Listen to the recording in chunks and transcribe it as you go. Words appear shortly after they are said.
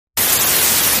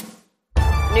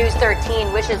News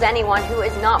 13 wishes anyone who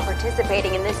is not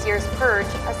participating in this year's Purge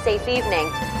a safe evening.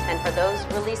 And for those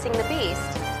releasing the beast,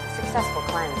 a successful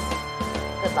cleanse.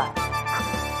 Good luck.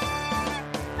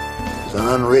 There's an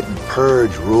unwritten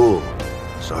Purge rule,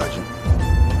 Sergeant.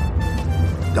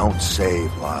 Don't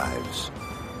save lives.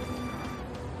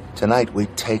 Tonight we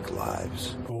take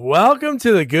lives. Welcome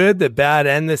to The Good, the Bad,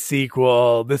 and the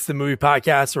Sequel. This is the movie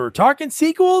podcast where we're talking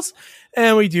sequels,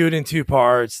 and we do it in two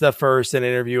parts. The first, an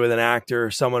interview with an actor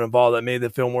or someone involved that made the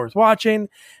film worth watching.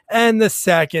 And the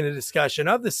second, a discussion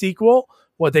of the sequel,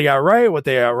 what they got right, what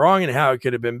they got wrong, and how it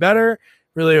could have been better.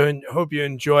 Really hope you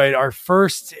enjoyed our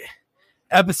first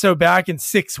episode back in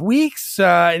 6 weeks.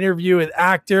 Interview with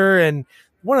actor and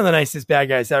one of the nicest bad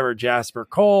guys ever, Jasper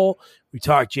Cole. We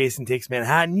talked Jason Takes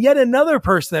Manhattan. Yet another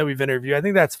person that we've interviewed. I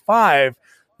think that's 5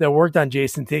 that worked on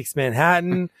Jason Takes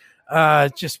Manhattan.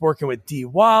 Just working with Dee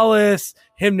Wallace,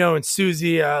 him knowing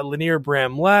Susie Lanier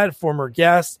Bramlett, former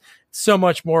guest, so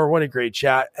much more. What a great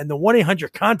chat. And the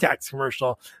 1-800-CONTACTS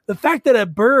commercial, the fact that a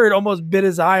bird almost bit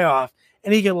his eye off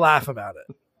and he could laugh about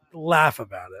it.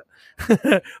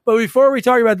 But before we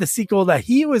talk about the sequel that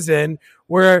he was in,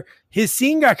 where his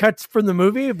scene got cut from the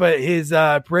movie, but his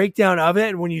breakdown of it,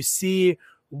 and when you see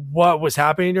what was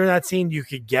happening during that scene, you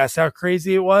could guess how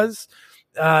crazy it was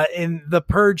in the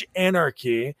Purge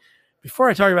Anarchy. Before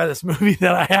I talk about this movie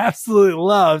that I absolutely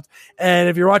loved, and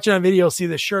if you're watching on video, you'll see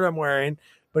the shirt I'm wearing,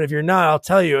 but if you're not, I'll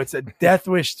tell you, it's a Death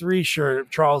Wish 3 shirt of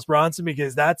Charles Bronson,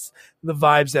 because that's the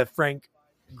vibes that Frank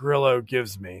Grillo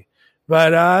gives me.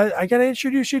 But I got to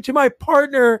introduce you to my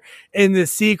partner in the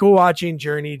sequel watching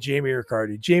journey, Jamie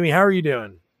Riccardi. Jamie, how are you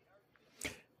doing?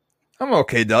 I'm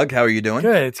okay, Doug. How are you doing?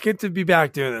 Good. It's good to be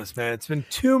back doing this, man. It's been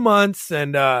 2 months,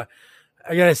 and I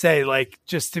got to say, like,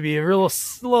 just to be a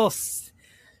little,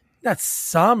 not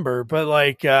somber, but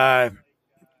like,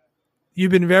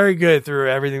 you've been very good through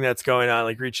everything that's going on,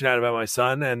 like reaching out about my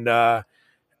son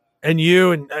and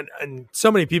you and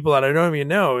so many people that I don't even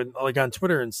know, like on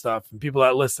Twitter and stuff, and people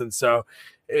that listen. So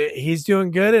he's doing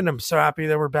good, and I'm so happy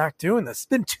that we're back doing this. It's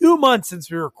been 2 months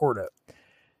since we recorded.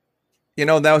 You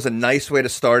know, that was a nice way to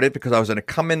start it, because I was going to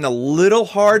come in a little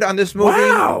hard on this movie.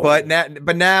 Wow. But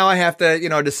now I have to,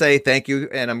 to say thank you,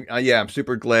 and I'm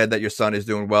super glad that your son is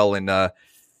doing well, and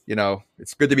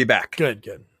it's good to be back. Good.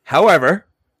 However,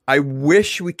 I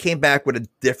wish we came back with a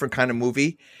different kind of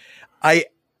movie.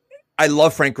 I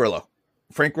love Frank Grillo.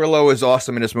 Frank Grillo is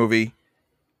awesome in this movie,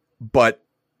 but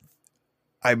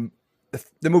the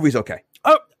movie's okay.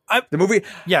 The movie,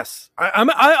 yes,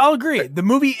 I'll agree. The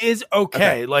movie is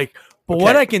okay. But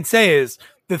what I can say is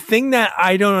the thing that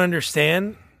I don't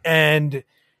understand, and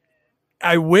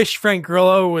I wish Frank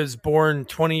Grillo was born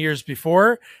 20 years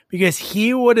before, because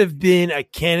he would have been a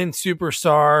canon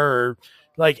superstar or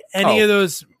like any of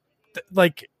those,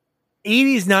 like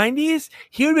 80s, 90s,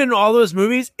 he would have been in all those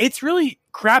movies. It's really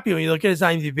crappy when you look at his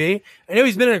IMDb. I know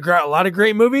he's been in a lot of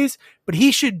great movies, but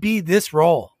he should be this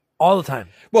role all the time.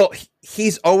 Well,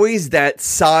 he's always that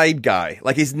side guy.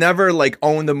 Like, he's never like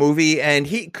owned the movie, and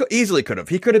he easily could have.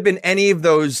 He could have been any of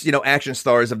those, action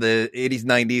stars of the 80s,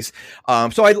 90s.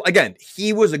 So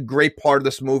he was a great part of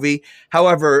this movie.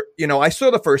 However, I saw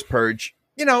the first Purge.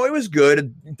 It was good,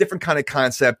 a different kind of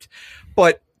concept,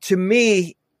 but to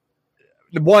me,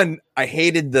 I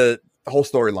hated the whole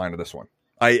storyline of this one.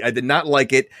 I did not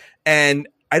like it. And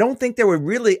I don't think there were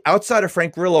really, outside of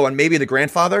Frank Grillo and maybe the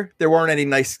grandfather, there weren't any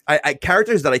nice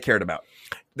characters that I cared about.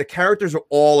 The characters are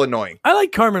all annoying. I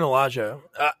like Carmen Elijah.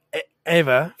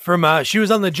 Ava, from she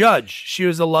was on The Judge. She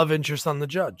was a love interest on The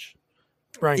Judge.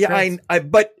 Brian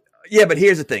but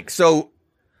here's the thing. So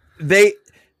they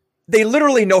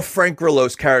literally know Frank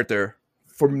Grillo's character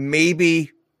for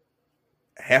maybe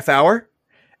half hour.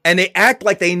 And they act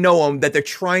like they know him, that they're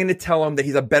trying to tell him that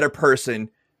he's a better person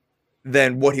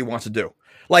than what he wants to do.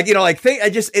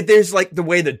 There's like the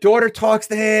way the daughter talks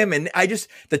to him, and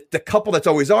the couple that's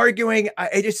always arguing.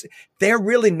 They're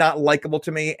really not likable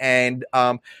to me, and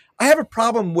I have a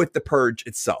problem with the Purge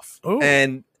itself. Ooh.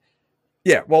 And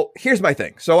yeah, well, here's my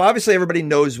thing. So obviously everybody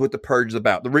knows what the Purge is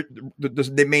about,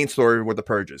 the main story of what the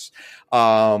Purge is.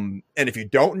 And if you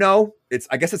don't know,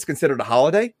 I guess it's considered a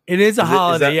holiday. It is a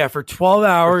holiday, yeah. For 12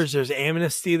 hours, there's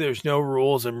amnesty, there's no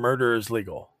rules, and murder is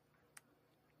legal.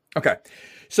 Okay.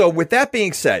 So with that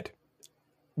being said,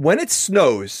 when it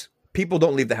snows, people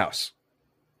don't leave the house.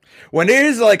 When it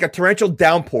is like a torrential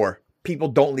downpour, people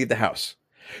don't leave the house.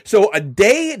 So a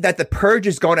day that the Purge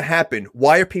is going to happen,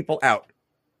 why are people out?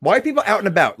 Why are people out and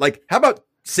about? Like, how about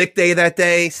sick day that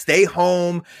day? Stay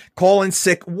home, call in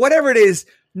sick, whatever it is.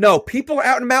 No, people are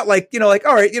out and about, like, like,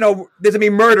 all right, there's gonna be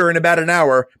murder in about an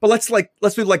hour, but let's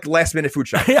do like last minute food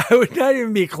shop. Yeah, I would not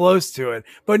even be close to it.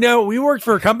 But no, we worked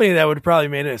for a company that would probably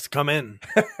made us come in.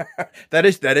 That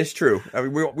is true. I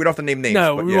mean, we don't have to name names.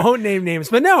 No, we won't name names.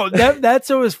 But no, that's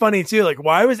always funny too. Like,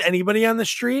 why was anybody on the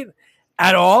street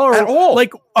at all? At all?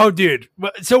 Like, oh, dude.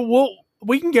 So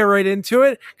we can get right into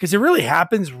it because it really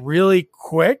happens really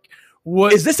quick.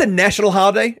 Is this a national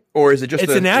holiday or is it just?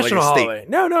 It's a national holiday.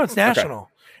 No, it's national. Okay.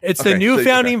 It's the new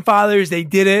founding fathers. They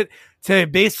did it to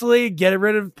basically get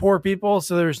rid of poor people.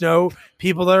 So there's no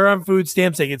people that are on food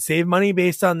stamps. They could save money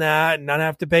based on that and not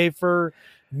have to pay for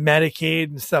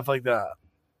Medicaid and stuff like that.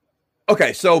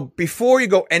 Okay. So before you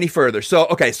go any further. So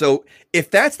if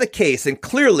that's the case, and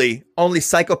clearly only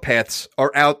psychopaths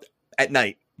are out at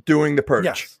night doing the purge.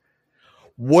 Yes.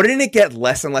 Wouldn't it get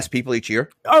less and less people each year?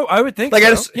 Oh, I would think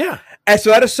so. Yeah. And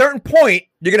so at a certain point,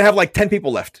 you're going to have like 10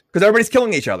 people left because everybody's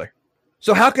killing each other.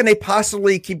 So how can they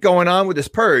possibly keep going on with this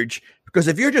purge? Because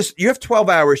if you have 12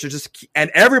 hours to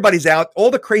and everybody's out, all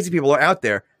the crazy people are out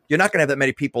there, you're not going to have that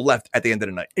many people left at the end of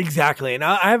the night. Exactly. And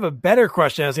I have a better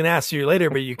question I was going to ask you later,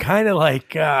 but you kind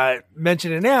of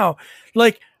mentioned it now.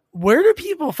 Like, where do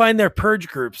people find their purge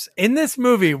groups? In this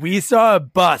movie, we saw a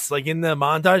bus, like in the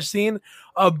montage scene,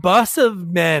 a bus of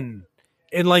men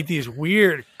in like these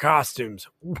weird costumes,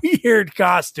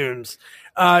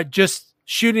 just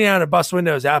shooting out of bus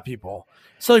windows at people.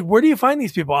 So, like, where do you find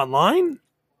these people? Online?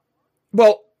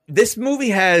 Well, this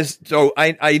movie has, so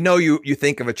I know you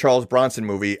think of a Charles Bronson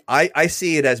movie. I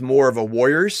see it as more of a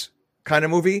Warriors kind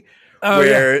of movie.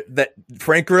 That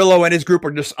Frank Grillo and his group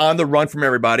are just on the run from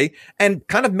everybody and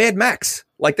kind of Mad Max.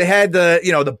 Like they had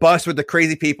the bus with the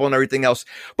crazy people and everything else.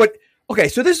 But okay,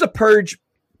 so this is a purge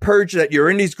that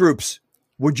you're in these groups.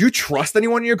 Would you trust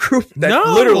anyone in your group? That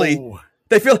literally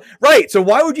they feel right. So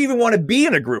why would you even want to be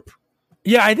in a group?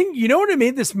 Yeah, I think, you know what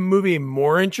made this movie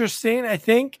more interesting? I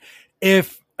think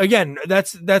if, again,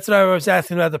 that's what I was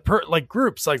asking about the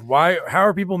groups, like how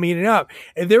are people meeting up?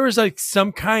 If there was like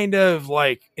some kind of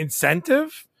like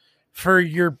incentive for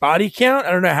your body count,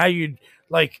 I don't know how you'd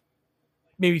like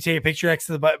maybe take a picture next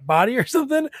to the body or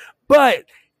something, but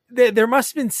there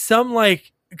must have been some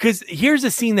because here's a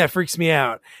scene that freaks me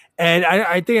out. And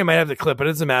I think I might have the clip, but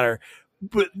it doesn't matter.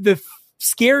 But the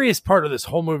scariest part of this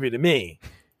whole movie to me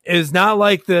is not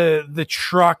like the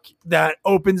truck that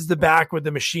opens the back with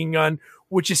the machine gun,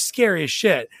 which is scary as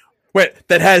shit. Wait,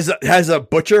 that has a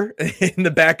butcher in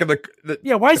the back of the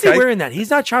yeah, why is he wearing that? He's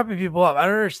not chopping people up. I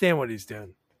don't understand what he's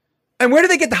doing. And where do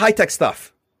they get the high-tech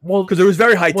stuff? Well, because it was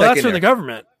very high-tech. Well, that's from the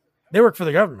government. They work for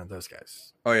the government, those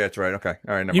guys. Oh, yeah, that's right. Okay.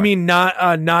 All right. You mean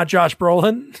not Josh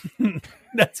Brolin?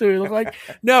 That's who he looked like?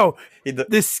 No,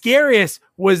 the scariest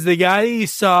was the guy that you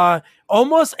saw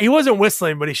almost, he wasn't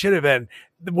whistling, but he should have been.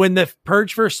 When the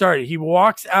purge first started, he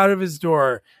walks out of his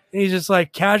door and he's just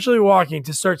like casually walking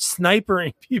to start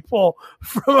snipering people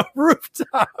from a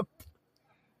rooftop.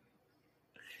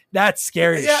 That's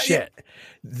scary as shit. Yeah.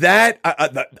 That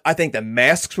I think the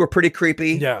masks were pretty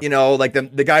creepy. Yeah. Like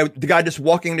the guy just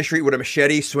walking the street with a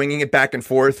machete, swinging it back and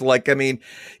forth. Like, I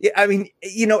think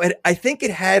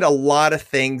it had a lot of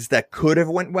things that could have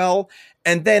went well.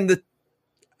 And then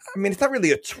it's not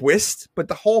really a twist, but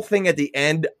the whole thing at the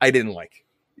end, I didn't like.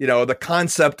 The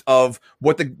concept of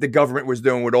what the government was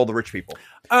doing with all the rich people.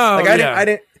 Oh, I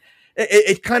didn't.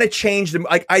 It kind of changed them.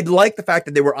 Like, I like the fact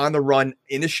that they were on the run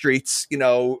in the streets,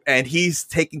 and he's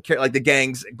taking care, like the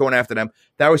gangs going after them.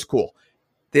 That was cool.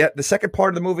 The second part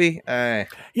of the movie, yeah,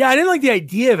 I didn't like the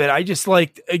idea of it. I just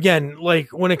liked, again,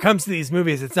 like when it comes to these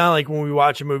movies, it's not like when we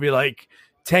watch a movie like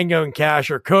Tango and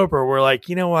Cash or Cobra, we're like,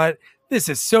 you know what? This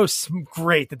is so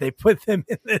great that they put them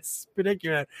in this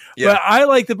predicament. Yeah. But I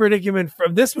like the predicament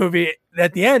from this movie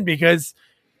at the end because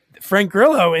Frank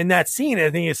Grillo in that scene,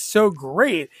 I think, is so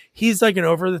great. He's like an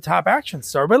over-the-top action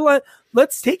star. But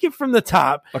let's take it from the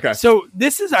top. Okay. So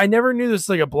I never knew this was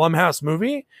like a Blumhouse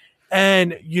movie,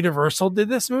 and Universal did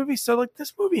this movie. So like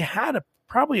this movie had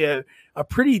probably a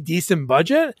pretty decent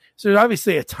budget. So there's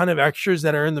obviously a ton of extras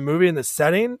that are in the movie, and the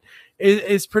setting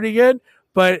is pretty good.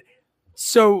 But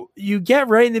so you get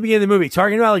right in the beginning of the movie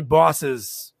talking about like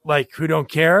bosses like who don't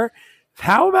care.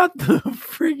 How about the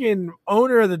freaking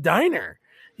owner of the diner?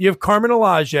 You have Carmen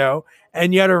Elaggio,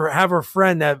 and you had to have her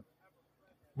friend that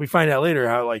we find out later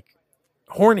how like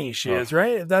horny she is,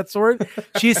 right? If that's the word.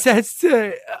 She says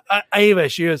to Ava,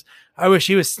 she goes, "I wish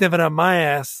she was sniffing up my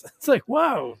ass." It's like,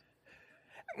 wow.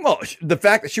 Well, the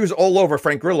fact that she was all over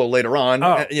Frank Grillo later on,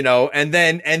 and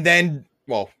then,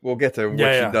 well, we'll get to what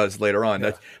she does later on.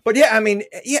 Yeah. But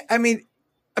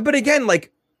again,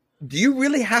 like, do you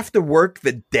really have to work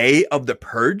the day of the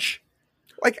purge?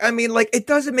 Like, I mean, like, it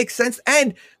doesn't make sense.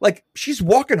 And like, she's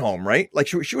walking home, right? Like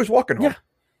she was walking home. Yeah.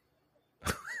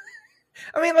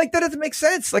 I mean, like, that doesn't make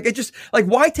sense. Like, it just, like,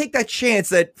 why take that chance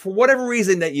that for whatever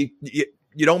reason that you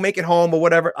don't make it home or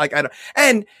whatever? Like, I don't,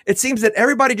 and it seems that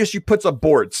everybody just, puts up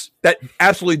boards that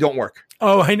absolutely don't work.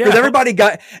 Oh, I know. Because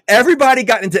everybody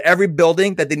got into every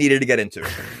building that they needed to get into.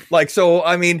 Like, so,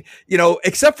 I mean,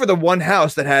 except for the one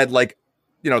house that had like,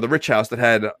 the rich house that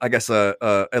had, I guess,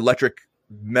 a electric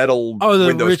metal the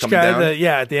windows rich coming guy,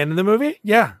 down. at the end of the movie.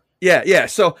 Yeah. Yeah.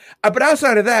 So, but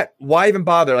outside of that, why even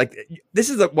bother? Like, this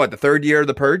is the third year of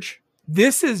the Purge?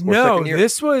 This is second year?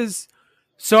 This was,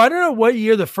 so I don't know what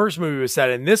year the first movie was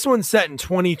set in. This one's set in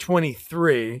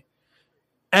 2023.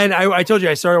 And I told you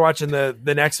I started watching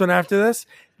the next one after this.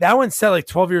 That one's set like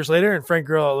 12 years later, and Frank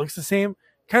Grillo looks the same.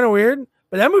 Kind of weird,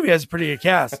 but that movie has a pretty good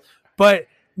cast. But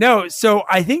no, so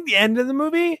I think the end of the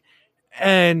movie,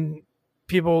 and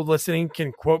people listening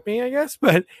can quote me, I guess,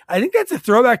 but I think that's a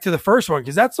throwback to the first one,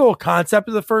 because that's the whole concept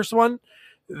of the first one,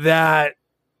 that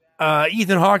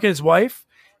Ethan Hawke and his wife,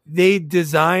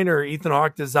 Ethan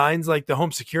Hawke designs like the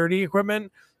home security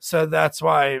equipment. So that's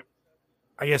why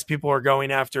I guess people are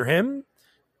going after him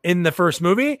in the first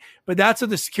movie, but that's what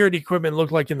the security equipment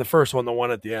looked like in the first one, the one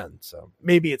at the end. So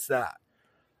maybe it's that.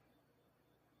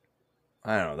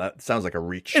 I don't know. That sounds like a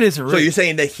reach. It is a reach. So you're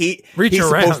saying that he's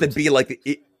supposed to be like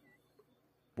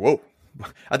whoa.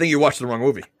 I think you watched the wrong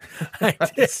movie. I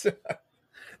did.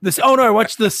 I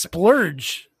watched The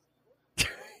Splurge.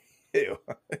 Ew.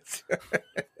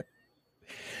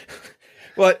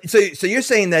 Well, so you're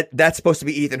saying that that's supposed to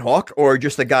be Ethan Hawke, or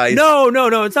just the guy? No.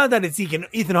 It's not that it's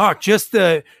Ethan Hawke. Just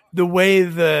the way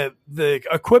the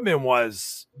equipment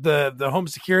was, the home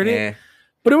security.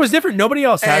 But it was different. Nobody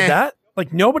else had that.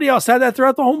 Like, nobody else had that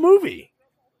throughout the whole movie.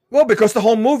 Well, because the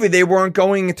whole movie they weren't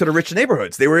going into the rich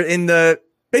neighborhoods. They were in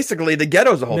basically the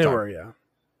ghettos the whole time. They were, yeah.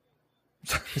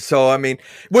 So I mean,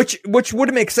 which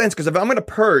would make sense, because if I'm going to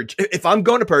purge, if I'm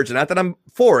going to purge, not that I'm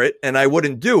for it, and I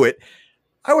wouldn't do it,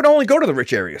 I would only go to the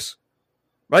rich areas,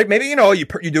 right? Maybe, you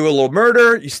do a little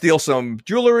murder, you steal some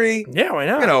jewelry. Yeah, why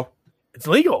not? It's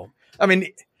legal. I mean,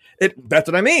 that's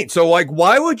what I mean. So, like,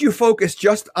 why would you focus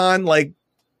just on, like,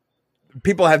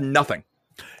 people have nothing?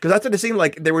 Because that's what it seemed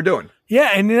like they were doing.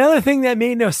 Yeah, and another thing that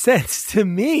made no sense to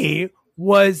me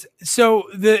was,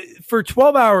 for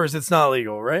 12 hours, it's not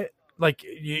legal, right? Like,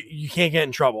 you can't get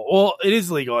in trouble. Well, it is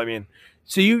legal, I mean.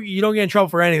 So you don't get in trouble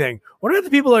for anything. What about the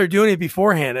people that are doing it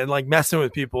beforehand and like messing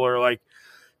with people, or like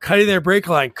cutting their brake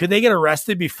line? Could they get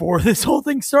arrested before this whole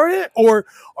thing started? Or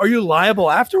are you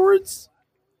liable afterwards?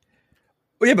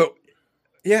 Well, yeah, but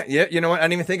yeah. You know what? I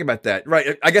didn't even think about that.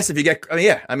 Right. I guess if you get,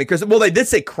 because, they did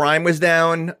say crime was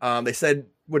down. They said,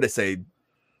 what did they say?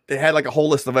 They had like a whole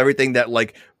list of everything that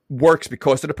like works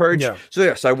because of the purge. Yeah.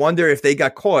 So I wonder if they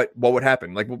got caught, what would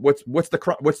happen? Like, what's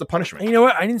the punishment? And you know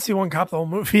what? I didn't see one cop the whole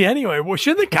movie anyway. Well,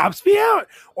 should the cops be out,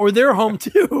 or they're home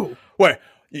too? Wait,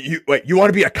 you want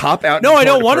to be a cop out? No, I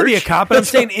don't want to be a cop. But I'm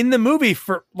saying in the movie,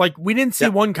 for like, we didn't see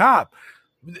one cop.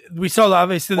 We saw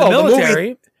obviously the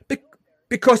military.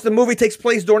 Because the movie takes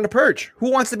place during the purge.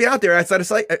 Who wants to be out there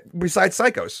besides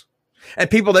psychos and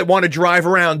people that want to drive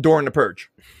around during the purge?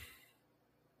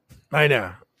 I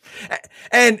know.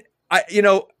 And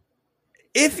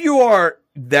if you are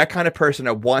that kind of person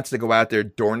that wants to go out there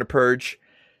during the purge,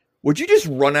 would you just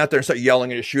run out there and start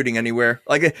yelling and shooting anywhere?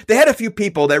 Like, they had a few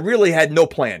people that really had no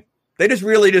plan. They just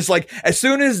really like, as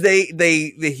soon as they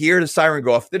hear the siren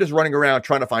go off, they're just running around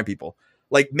trying to find people,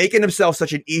 like making themselves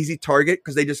such an easy target,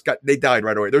 because they died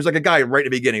right away. There was like a guy right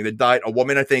at the beginning that died, a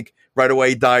woman, I think, right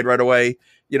away, died right away.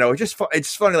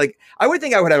 It's funny. Like, I would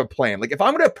think I would have a plan. Like, if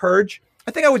I'm going to purge,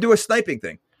 I think I would do a sniping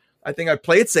thing. I think I'd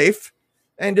play it safe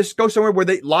and just go somewhere where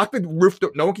they lock the roof,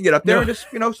 no one can get up there, and just,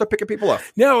 start picking people up.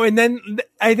 No, and then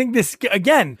I think this,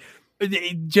 again,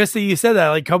 just that you said that,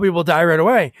 like, a couple people die right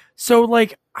away. So,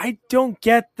 like, I don't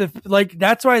get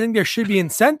that's why I think there should be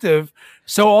incentive.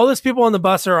 So all these people on the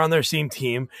bus are on their same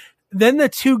team. Then the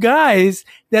two guys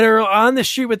that are on the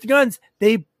street with the guns,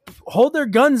 they hold their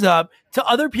guns up to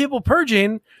other people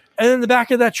purging, and in the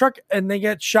back of that truck, and they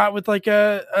get shot with like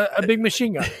a big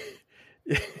machine gun.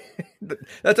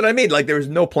 That's what I mean. Like, there was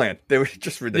no plan. They were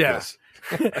just ridiculous.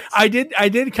 Yeah. I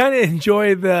did kind of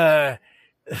enjoy the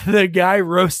guy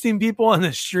roasting people on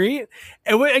the street.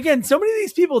 And again, so many of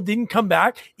these people didn't come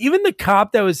back. Even the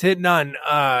cop that was hitting on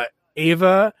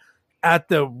Ava at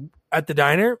the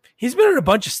diner, he's been in a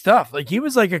bunch of stuff. Like, he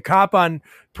was like a cop on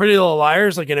Pretty Little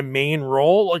Liars, like in a main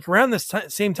role, like around this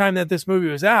same time that this movie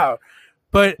was out.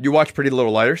 But you watch Pretty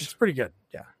Little Liars? It's pretty good.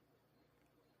 Yeah.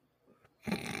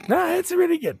 No, it's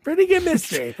really good. Pretty good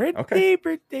mystery. Pretty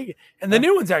good. And the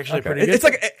new one's actually pretty good. It's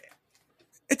like,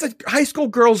 It's a high school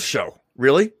girls show.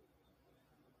 Really?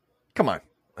 Come on.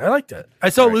 I liked it. I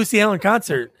saw Lucy Allen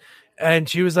concert, and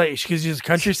she was like, because she's a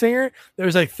country singer. There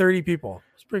was like 30 people.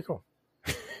 It's pretty cool.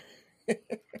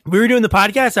 We were doing the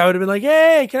podcast. I would have been like,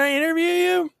 "Hey, can I interview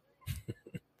you?"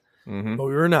 But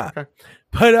we were not. Okay.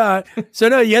 But so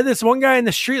no, you had this one guy in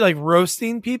the street like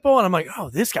roasting people, and I'm like, "Oh,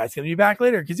 this guy's gonna be back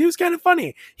later," because he was kind of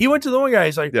funny. He went to the one guy.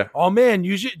 He's like, "Oh man,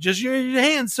 use your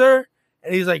hands, sir,"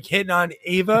 and he's like hitting on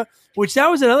Ava, which that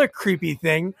was another creepy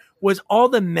thing. Was all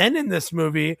the men in this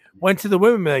movie went to the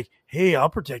women like, "Hey, I'll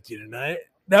protect you tonight."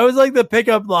 That was like the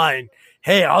pickup line.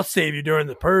 "Hey, I'll save you during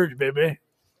the purge, baby."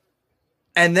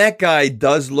 And that guy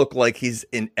does look like he's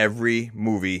in every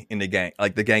movie in the gang,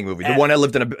 like the gang movie. The one that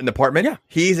lived in an apartment. Yeah,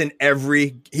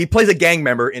 he plays a gang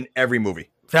member in every movie.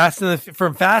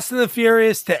 From Fast and the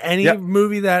Furious to any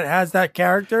movie that has that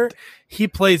character, he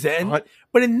plays it.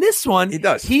 But in this one, he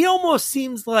does. He almost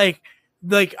seems like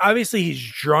obviously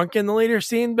he's drunk in the later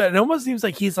scene, but it almost seems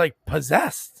like he's like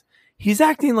possessed. He's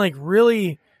acting like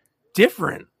really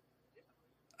different.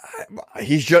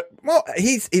 He's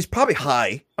probably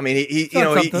high. I mean,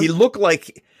 he looked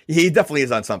like he definitely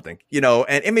is on something, and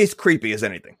I mean, he's creepy as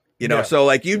anything, so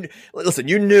like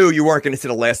you knew you weren't going to see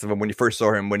the last of him when you first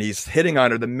saw him, when he's hitting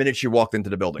on her the minute you walked into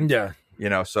the building.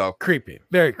 Yeah. So creepy,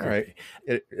 very creepy,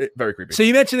 right. Very creepy. So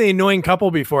you mentioned the annoying couple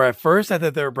before. At first I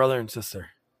thought they were brother and sister.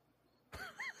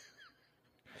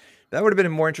 That would have been a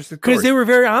more interesting because they were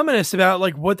very ominous about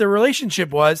like what their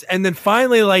relationship was, and then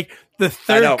finally, like the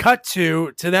third cut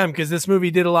to them, because this movie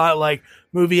did a lot like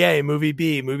movie A, movie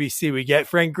B, movie C. We get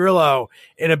Frank Grillo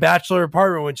in a bachelor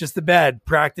apartment with just the bed,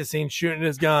 practicing shooting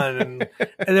his gun,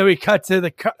 and then we cut to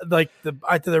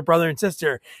to their brother and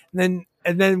sister, and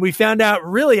then we found out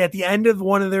really at the end of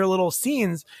one of their little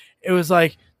scenes, it was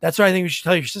like, "That's why I think we should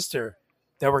tell your sister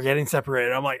that we're getting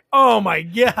separated." I'm like, oh my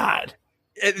god.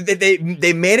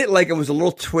 They made it like it was a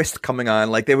little twist coming on,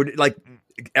 like they would like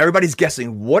everybody's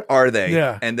guessing what are they,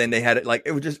 and then they had it like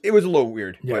it was a little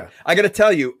weird. But I got to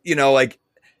tell you, like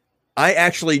I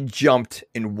actually jumped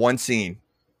in one scene,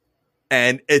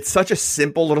 and it's such a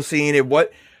simple little scene.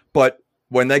 But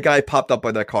when that guy popped up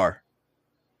by that car,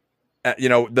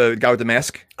 the guy with the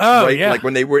mask, like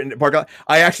when they were in the parking lot,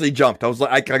 I actually jumped. I was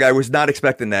like, I was not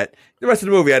expecting that. The rest of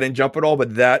the movie, I didn't jump at all,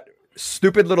 but that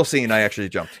stupid little scene, I actually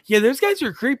jumped. Yeah, those guys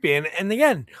are creepy, and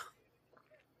again,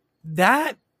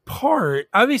 that part,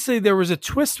 obviously there was a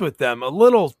twist with them, a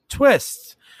little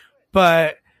twist,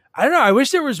 but I don't know. I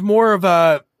wish there was more of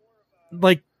a,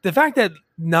 like, the fact that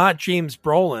not James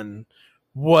Brolin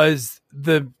was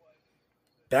the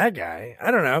bad guy. I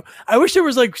don't know. I wish there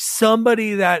was like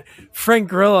somebody that Frank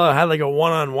Grillo had like a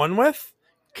one-on-one with.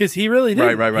 Because he really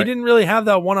did. Right. He didn't really have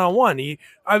that one-on-one. He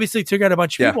obviously took out a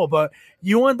bunch of people, but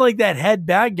you want like that head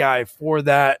bad guy for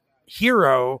that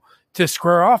hero to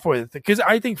square off with. Because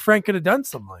I think Frank could have done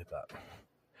something like that.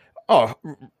 Oh,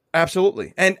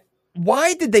 absolutely. And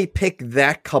why did they pick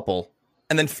that couple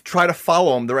and then try to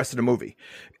follow them the rest of the movie?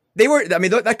 They were, I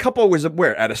mean, that couple was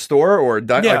where? At a store or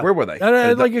like, where were they?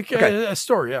 A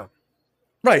store, yeah.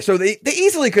 Right. So they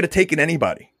easily could have taken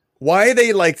anybody. Why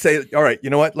they like say, all right,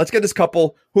 you know what? Let's get this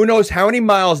couple. Who knows how many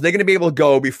miles they're going to be able to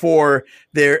go before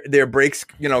their brakes,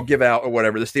 give out or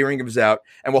whatever. The steering gives out,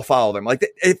 and we'll follow them. Like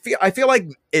I feel like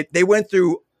they went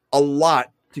through a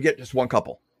lot to get just one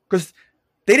couple because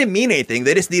they didn't mean anything.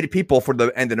 They just needed people for the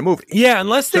end of the movie. Yeah,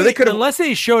 unless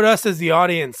they showed us as the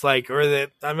audience, like, or that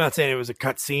I'm not saying it was a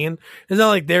cut scene. It's not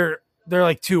like they're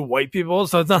like two white people,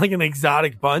 so it's not like an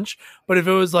exotic bunch. But if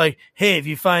it was like, hey, if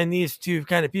you find these two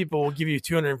kind of people, we'll give you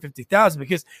 $250,000.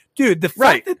 Because, dude, the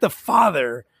fact that the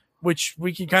father, which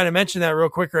we can kind of mention that real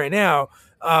quick right now,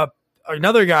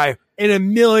 another guy in a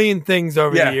million things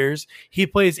over the years, he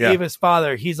plays Ava's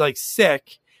father. He's like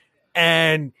sick,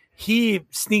 and he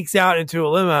sneaks out into a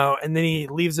limo, and then he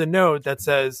leaves a note that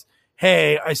says,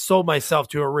 "Hey, I sold myself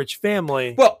to a rich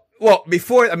family." Well, let's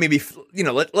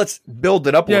build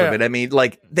it up a little bit. I mean,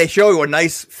 like they show you a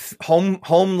nice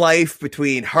home life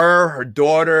between her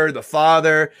daughter, the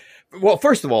father. Well,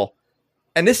 first of all,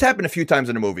 and this happened a few times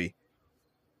in the movie,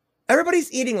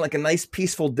 everybody's eating like a nice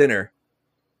peaceful dinner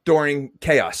during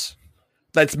chaos.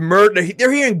 That's murder.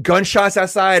 They're hearing gunshots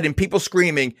outside and people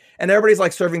screaming, and everybody's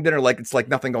like serving dinner like it's like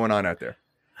nothing going on out there.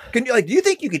 Do you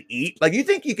think you could eat? Like, you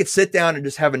think you could sit down and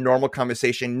just have a normal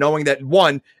conversation knowing that,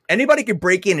 one, anybody could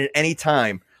break in at any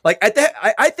time? Like,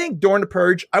 I think during the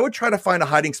purge, I would try to find a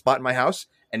hiding spot in my house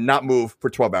and not move for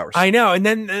 12 hours. I know. And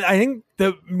then I think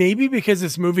maybe because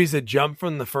this movie's a jump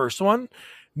from the first one,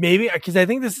 maybe because I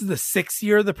think this is the 6th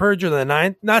year of the Purge or the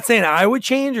 9th. Not saying I would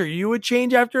change or you would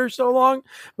change after so long,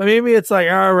 but maybe it's like,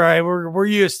 all right, we're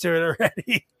used to it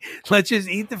already. Let's just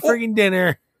eat the freaking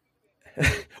dinner.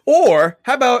 Or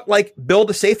how about like build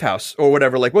a safe house or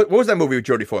whatever? Like what was that movie with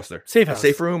Jodie Foster? Safe House. A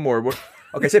Safe Room or what?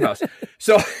 Okay, Safe House.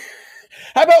 So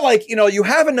how about like, you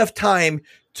have enough time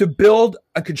to build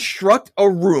and construct a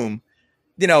room.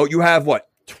 You have what?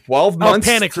 12 months?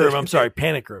 Panic room. I'm sorry.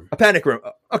 Panic room. A panic room.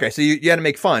 Okay. So you had to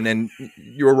make fun and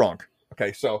you were wrong.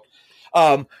 Okay. So,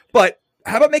 but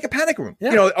how about make a panic room,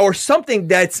 or something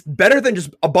that's better than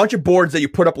just a bunch of boards that you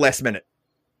put up last minute.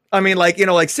 I mean, like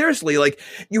seriously, like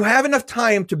you have enough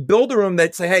time to build a room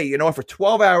that say, hey, for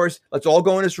 12 hours, let's all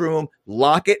go in this room,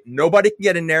 lock it. Nobody can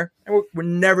get in there. And we're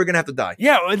never going to have to die.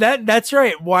 Yeah, that's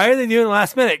right. Why are they doing it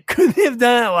last minute? Couldn't they have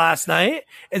done it last night?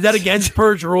 Is that against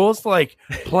Purge rules to like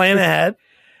plan ahead?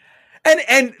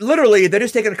 And literally, they're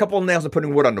just taking a couple of nails and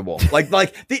putting wood on the wall. Like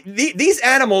these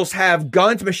animals have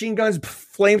guns, machine guns,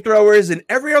 flamethrowers, and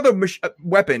every other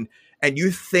weapon. And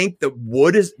you think the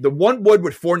one wood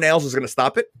with 4 nails is going to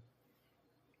stop it?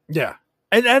 Yeah.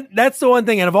 And that's the one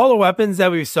thing. And of all the weapons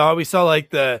that we saw like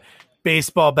the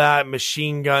baseball bat,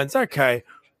 machine guns. Okay.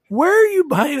 Where are you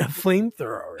buying a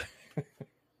flamethrower?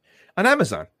 On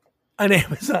Amazon. On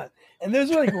Amazon. And those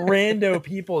are like rando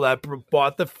people that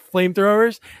bought the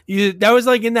flamethrowers. That was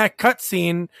like in that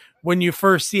cutscene when you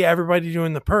first see everybody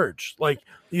doing the Purge. Like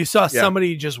you saw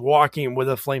somebody just walking with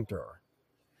a flamethrower.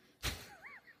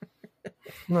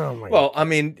 Oh my God. I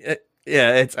mean,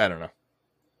 it's, I don't know.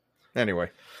 Anyway,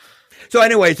 so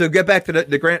get back to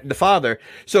the father.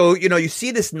 So, you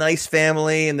see this nice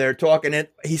family and they're talking and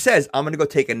he says, I'm going to go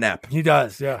take a nap. He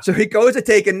does. Yeah. So he goes to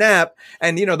take a nap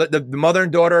and, the mother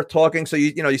and daughter are talking. So,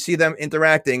 you see them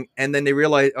interacting and then they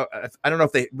realize, I don't know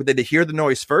if did they hear the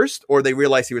noise first or they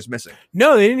realized he was missing?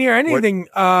 No, they didn't hear anything.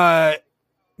 No,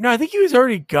 I think he was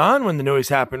already gone when the noise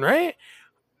happened, right?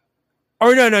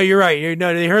 Oh, no, you're right.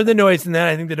 They heard the noise, and then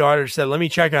I think the daughter said, let me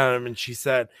check on him. And she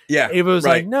said, yeah, Ava was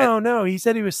like, no, he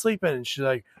said he was sleeping. And she's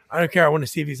like, I don't care. I want to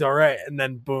see if he's all right. And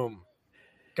then, boom,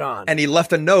 gone. And he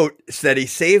left a note that he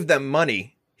saved them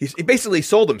money. He basically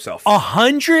sold himself.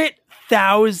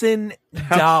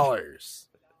 $100,000.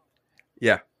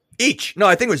 Yeah. Each. No,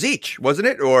 I think it was each, wasn't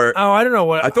it? Or I don't know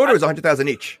what. I thought it was $100,000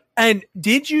 each. And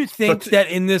did you think that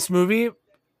in this movie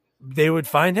they would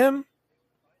find him?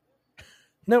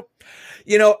 Nope.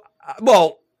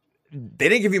 Well, they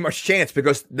didn't give you much chance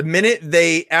because the minute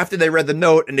after they read the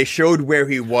note and they showed where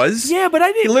he was. Yeah, but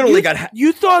I didn't. He literally got.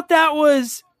 You thought that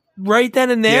was right then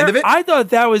and there? The end of it? I thought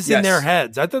that was in their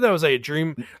heads. I thought that was like a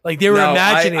dream. Like they were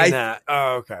imagining that.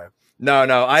 Oh, okay.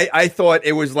 No. I thought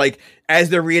it was like as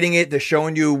they're reading it, they're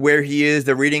showing you where he is.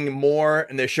 They're reading more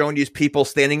and they're showing these people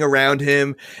standing around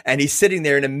him and he's sitting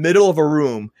there in the middle of a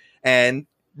room and.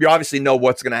 You obviously know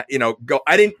what's gonna, go.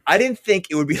 I didn't think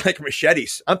it would be like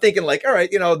machetes. I'm thinking like, all right,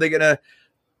 they're gonna.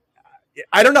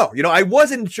 I don't know. I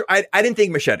wasn't sure. I didn't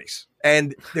think machetes,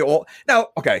 and they all now.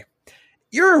 Okay,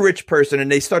 you're a rich person,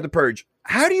 and they start the Purge.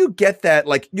 How do you get that?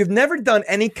 Like, you've never done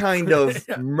any kind of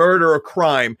murder or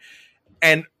crime,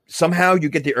 and somehow you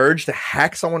get the urge to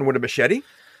hack someone with a machete.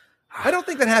 I don't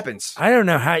think that happens. I don't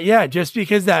know how. Yeah, just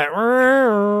because that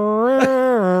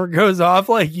goes off,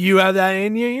 like you have that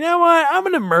in you. You know what? I'm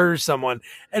going to murder someone.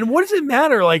 And what does it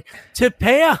matter? Like to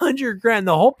pay $100,000.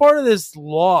 The whole part of this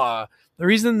law, the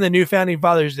reason the new founding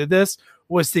fathers did this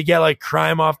was to get like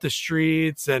crime off the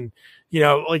streets, and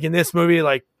like in this movie,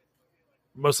 like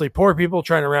mostly poor people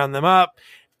trying to round them up,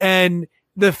 and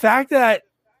the fact that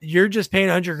you're just paying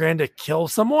 $100,000 to kill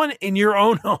someone in your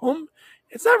own home.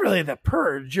 It's not really the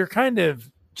Purge. You're kind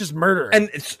of just murdering. And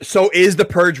so is the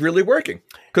Purge really working?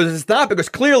 Because it's not, because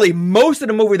clearly most of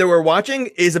the movie that we're watching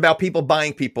is about people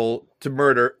buying people to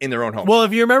murder in their own home. Well,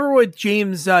 if you remember what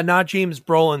James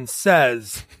Brolin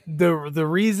says, the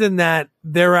reason that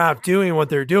they're out doing what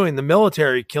they're doing, the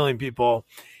military killing people,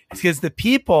 is because the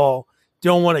people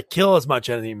don't want to kill as much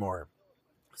anymore.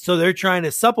 So they're trying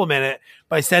to supplement it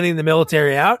by sending the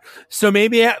military out. So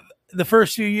maybe at the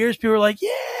first few years, people were like, yeah.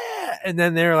 And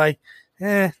then they're like,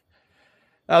 oh,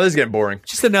 this is getting boring.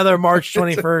 Just another March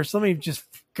 21st. Let me just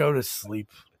go to sleep.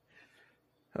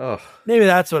 Oh, maybe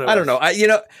that's what it was. I don't know.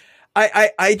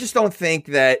 I just don't think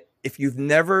that if you've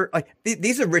never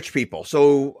these are rich people.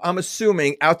 So I'm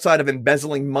assuming outside of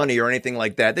embezzling money or anything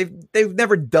like that, they've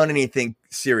never done anything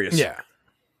serious. Yeah.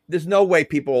 There's no way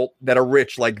people that are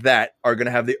rich like that are going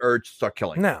to have the urge to start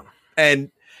killing. No.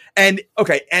 And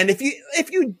okay. And if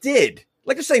you did,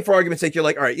 like, just say for argument's sake, you're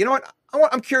like, all right, you know what?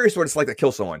 I'm curious what it's like to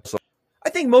kill someone. So I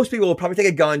think most people will probably take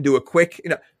a gun, do a quick,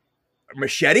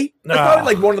 machete? That's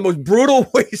probably like one of the most brutal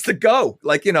ways to go.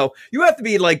 Like, you know, you have to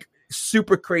be like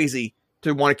super crazy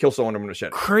to want to kill someone with a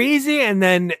machete. Crazy, and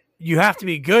then you have to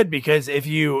be good, because if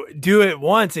you do it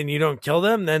once and you don't kill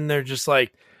them, then they're just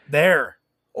like there.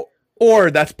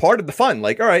 Or that's part of the fun.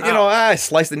 Like, all right, you know, I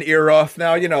sliced an ear off.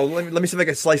 Now, you know, let me see if I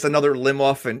can slice another limb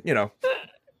off, and you know,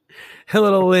 a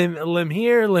little limb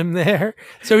here, limb there.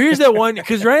 So here's that one,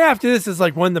 because right after this is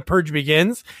like when the purge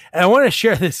begins, and I want to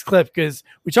share this clip because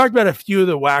we talked about a few of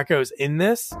the wackos in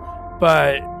this,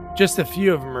 but just a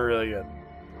few of them are really good.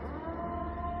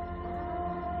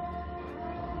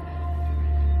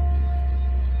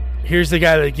 Here's the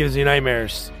guy that gives you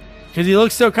nightmares because he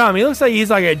looks so calm. He looks like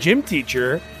he's like a gym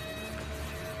teacher.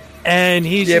 And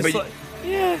he's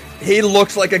he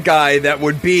looks like a guy that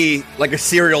would be like a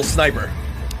serial sniper.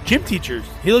 Gym teachers.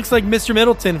 He looks like Mr.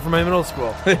 Middleton from my middle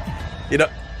school. You know,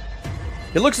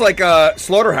 he looks like a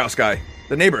slaughterhouse guy,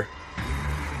 the neighbor.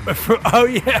 Oh,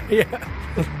 yeah.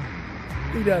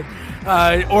 He does.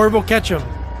 Orville Ketchum.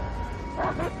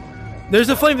 There's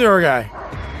a flamethrower guy.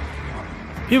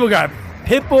 People got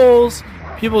pit bulls.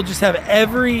 People just have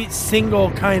every single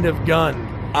kind of gun.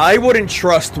 I wouldn't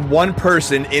trust one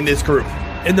person in this group.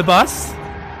 In the bus?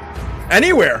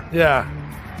 Anywhere. Yeah.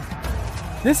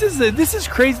 This is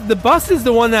crazy. The bus is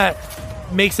the one that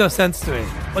makes no sense to me.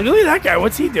 Like, look at that guy.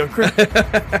 What's he doing?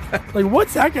 Like,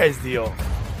 what's that guy's deal?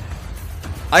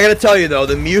 I gotta tell you, though,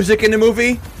 the music in the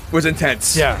movie was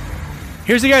intense. Yeah.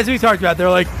 Here's the guys we talked about. They're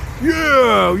like,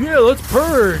 yeah, let's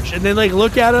purge. And then, like,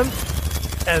 look at him.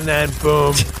 And then,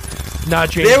 boom.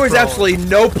 Not James There was Pearl. absolutely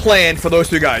no plan for those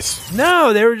two guys.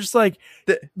 No, they were just like,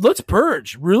 let's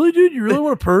purge. Really, dude? You really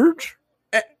want to purge?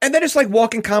 And then it's like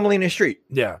walking calmly in the street.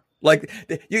 Yeah. Like,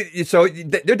 so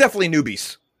they're definitely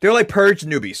newbies. They're like purge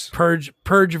newbies. Purge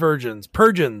virgins.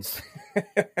 Purgeons.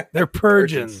 They're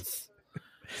purgeons.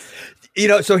 You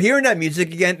know, so hearing that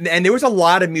music again, and there was a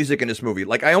lot of music in this movie.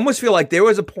 Like, I almost feel like there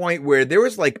was a point where there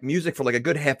was like music for like a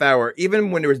good half hour.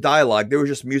 Even when there was dialogue, there was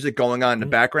just music going on in the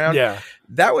background. Yeah.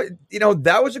 That was, you know,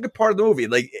 that was a good part of the movie.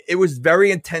 Like, it was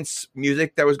very intense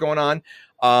music that was going on.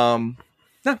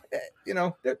 No, you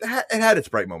know, it had its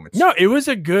bright moments. No, it was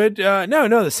a good, the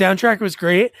soundtrack was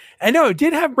great. And no, it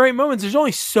did have bright moments. There's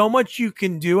only so much you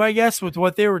can do, I guess, with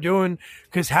what they were doing,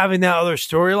 because having that other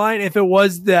storyline, if it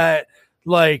was that,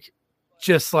 like,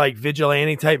 just like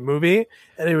vigilante type movie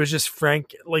and it was just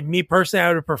Frank, like me personally, I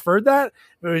would have preferred that.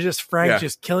 It was just Frank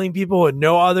just killing people with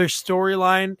no other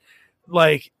storyline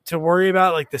like to worry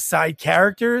about, like the side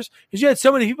characters, because you had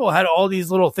so many people had all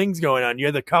these little things going on. You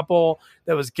had the couple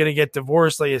that was going to get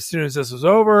divorced like as soon as this was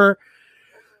over,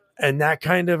 and that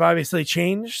kind of obviously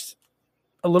changed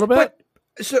a little bit.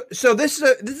 But, so this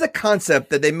is a concept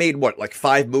that they made like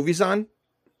 5 movies on.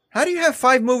 How do you have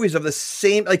 5 movies of the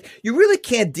same? Like, you really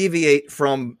can't deviate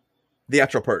from the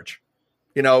actual purge,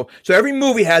 you know? So every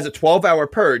movie has a 12-hour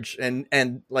purge,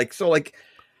 and like, so like,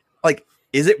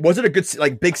 was it a good,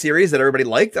 like, big series that everybody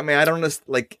liked? I mean, I don't know,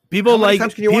 like, people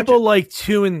like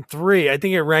 2 and 3. I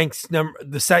think it ranks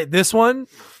this one,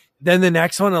 then the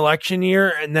next one, election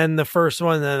year, and then the first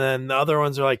one, and then the other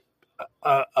ones are like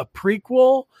a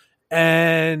prequel,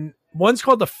 and one's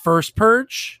called The First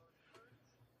Purge.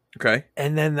 Okay.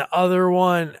 And then the other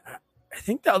one, I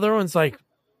think the other one's like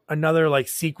another like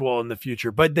sequel in the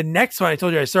future. But the next one, I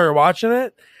told you I started watching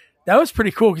it. That was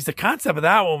pretty cool because the concept of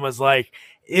that one was like,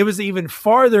 it was even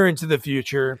farther into the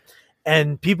future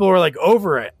and people were like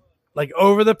over it, like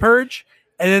over the purge.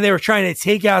 And then they were trying to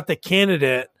take out the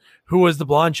candidate who was the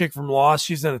blonde chick from Lost.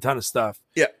 She's in a ton of stuff.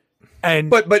 Yeah.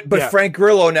 And but Frank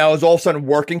Grillo now is all of a sudden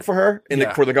working for her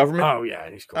for the government. Oh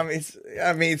yeah, he's cool.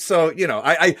 I mean, so you know,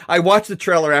 I watched the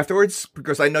trailer afterwards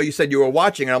because I know you said you were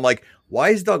watching, and I'm like, why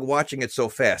is Doug watching it so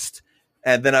fast?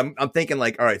 And then I'm thinking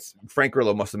like, all right, Frank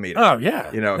Grillo must have made it. Oh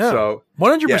yeah, you know, so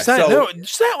 100%. No,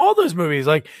 just all those movies.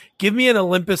 Like, give me an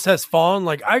Olympus Has Fallen.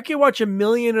 Like, I could watch a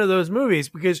million of those movies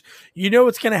because you know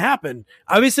what's going to happen.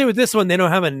 Obviously, with this one, they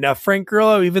don't have enough Frank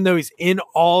Grillo, even though he's in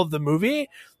all of the movie.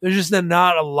 There's just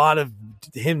not a lot of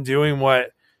him doing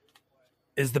what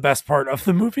is the best part of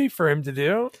the movie for him to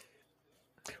do.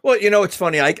 Well, you know, it's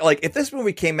funny. I like if this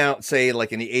movie came out, say,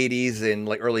 like in the 80s and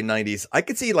like early 90s, I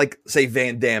could see like, say,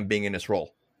 Van Damme being in this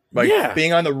role, like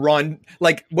being on the run.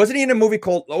 Like, wasn't he in a movie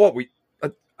called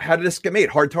how did this get made?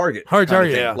 Hard Target. Hard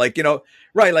Target, yeah. Like, you know,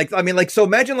 right? Like, I mean, like, so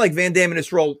imagine like Van Damme in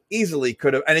this role easily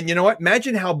could have. And then, you know what?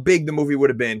 Imagine how big the movie would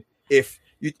have been if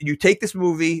you take this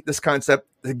movie, this concept,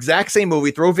 the exact same movie,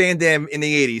 throw Van Damme in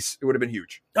the 80s, it would have been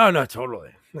huge. Oh no,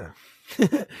 totally. Yeah.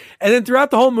 And then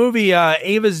throughout the whole movie,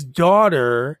 Ava's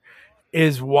daughter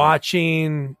is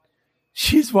watching.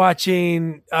 She's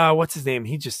watching. What's his name?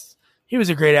 He He was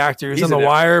a great actor. He was on The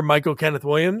Wire. Michael Kenneth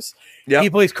Williams. Yeah, he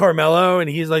plays Carmelo, and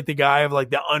he's like the guy of like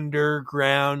the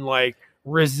underground like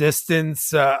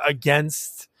resistance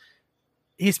against.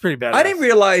 He's pretty bad. I didn't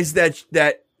realize that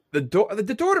the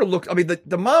daughter looked. I mean,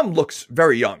 the mom looks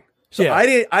very young. So yeah.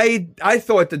 I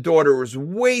thought the daughter was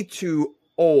way too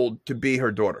old to be her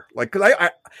daughter. Like, cause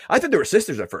I thought they were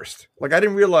sisters at first. Like, I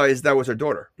didn't realize that was her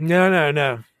daughter.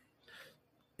 No.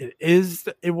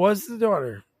 It was the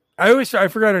daughter. I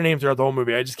forgot her name throughout the whole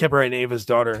movie. I just kept writing Ava's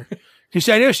daughter because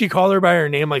I know she called her by her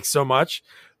name like so much,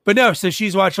 but no. So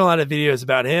she's watching a lot of videos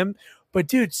about him. But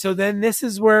dude, so then this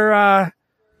is where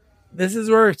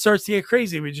it starts to get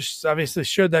crazy. We just obviously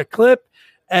showed that clip,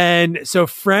 and so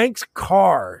Frank's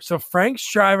car. So Frank's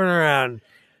driving around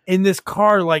in this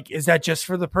car. Like, is that just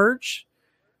for the purge?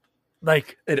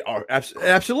 Like, it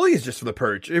absolutely is just for the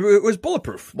purge. It was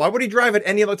bulletproof. Why would he drive it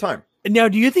any other time? Now,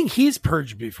 do you think he's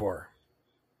purged before?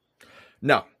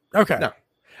 No. Okay. No.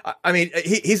 I mean,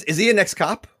 is he an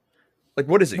ex-cop? Like,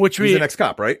 what is he? He's an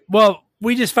ex-cop, right? Well,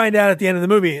 we just find out at the end of the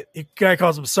movie, the guy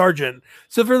calls him Sergeant.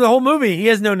 So for the whole movie, he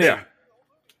has no name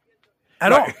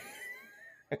at all.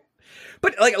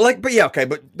 But okay.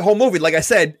 But the whole movie, like I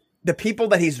said, the people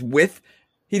that he's with,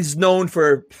 he's known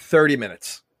for 30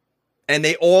 minutes, and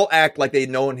they all act like they've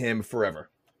known him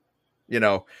forever. You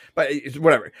know, but it's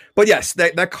whatever. But yes,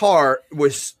 that car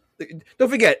was. Don't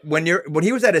forget when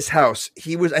he was at his house,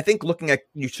 he was, I think, looking at,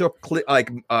 you saw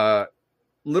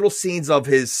little scenes of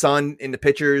his son in the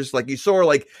pictures. Like, you saw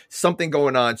like something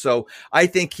going on. So I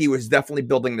think he was definitely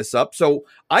building this up. So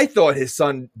I thought his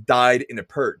son died in a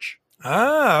purge.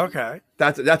 Ah, okay.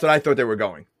 That's what I thought they were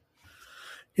going.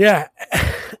 Yeah.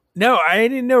 No, I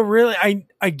didn't know really.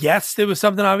 I guessed it was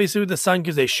something obviously with the son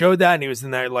because they showed that and he was in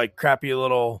that like crappy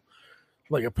little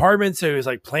like apartment. So he was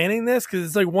like planning this because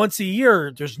it's like once a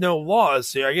year, there's no laws.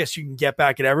 So I guess you can get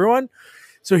back at everyone.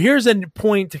 So here's a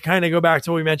point to kind of go back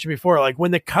to what we mentioned before. Like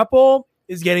when the couple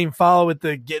is getting followed with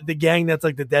the gang that's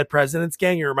like the Dead Presidents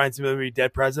gang, it reminds me of the movie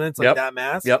Dead Presidents, like that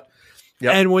mask. Yep.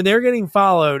 And when they're getting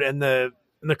followed and the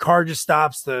car just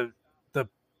stops, the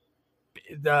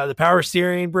power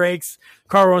steering breaks,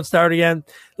 car won't start again.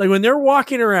 Like when they're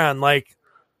walking around, like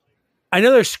I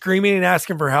know they're screaming and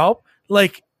asking for help.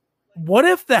 Like, what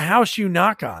if the house you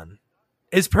knock on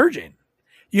is purging?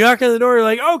 You knock on the door, you're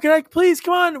like, oh, can I please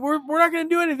come on? We're not going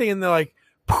to do anything. And they're like,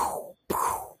 poof,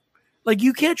 poof. Like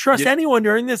you can't trust anyone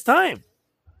during this time.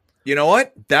 You know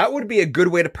what? That would be a good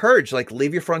way to purge. Like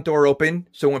leave your front door open.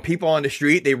 So when people on the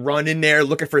street, they run in there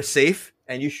looking for a safe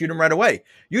and you shoot them right away.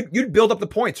 You'd build up the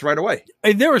points right away.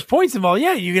 If there was points involved,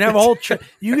 yeah, you can have a whole,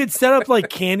 you could set up like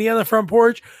candy on the front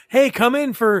porch. Hey, come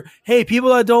in hey,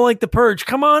 people that don't like the purge,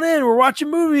 come on in. We're watching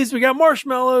movies. We got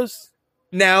marshmallows.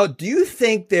 Now, do you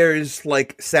think there's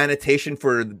like sanitation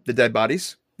for the dead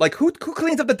bodies? Like who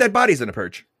cleans up the dead bodies in a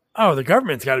purge? Oh, the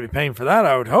government's got to be paying for that,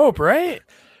 I would hope, right?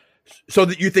 So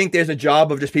that you think there's a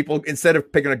job of just people, instead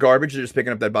of picking up garbage, they're just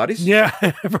picking up dead bodies? Yeah,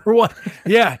 for what?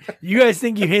 Yeah, you guys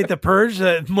think you hate the purge?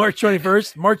 March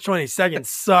 21st, March 22nd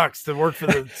sucks to work for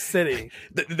the city.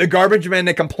 The garbage man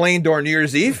that complained during New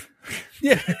Year's Eve?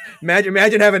 Yeah,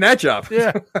 imagine having that job.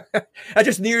 Yeah, that's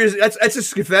just New Year's. That's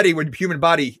just confetti with human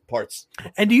body parts.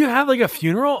 And do you have like a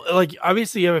funeral? Like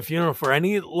obviously you have a funeral for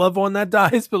any loved one that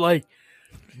dies, but like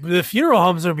the funeral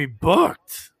homes are gonna be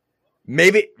booked.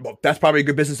 Maybe that's probably a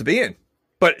good business to be in,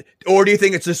 or do you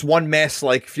think it's just one mass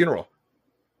like funeral?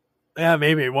 Yeah,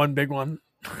 maybe one big one.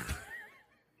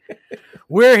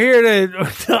 We're here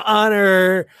to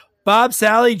honor Bob,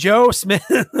 Sally, Joe, Smith.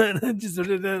 Just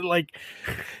like.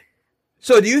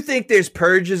 So, do you think there's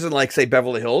purges in, like, say,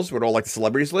 Beverly Hills, where all like the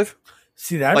celebrities live?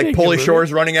 See that, like Pauly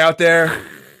Shore's running out there.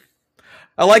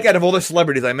 I like out of all the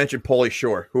celebrities, I mentioned Pauly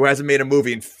Shore, who hasn't made a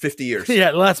movie in 50 years.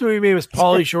 Yeah, the last movie he made was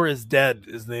Pauly Shore is Dead,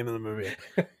 is the name of the movie,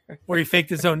 where he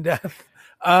faked his own death.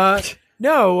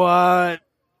 No,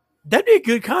 that'd be a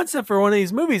good concept for one of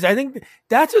these movies. I think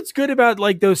that's what's good about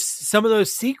like some of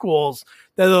those sequels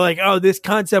that they're like, oh, this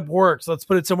concept works. Let's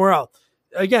put it somewhere else.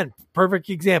 Again, perfect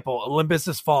example. Olympus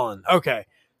Has Fallen. Okay.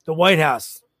 The White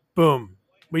House. Boom.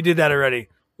 We did that already.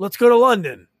 Let's go to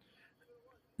London.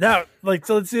 Now,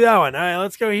 so let's do that one. All right,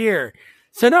 let's go here.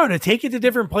 So no, to take it to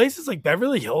different places like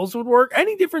Beverly Hills would work.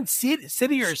 Any different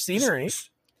city or scenery.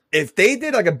 If they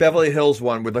did like a Beverly Hills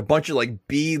one with a bunch of like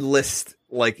B-list,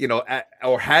 like, you know,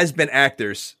 or has-been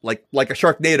actors, like a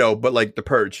Sharknado, but like The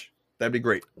Purge, that'd be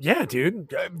great. Yeah,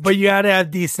 dude. But you got to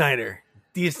have D. Snyder.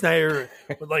 D. Snyder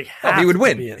would like have he would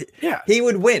win. Yeah, he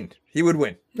would win. He would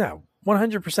win. No,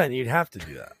 100%. You'd have to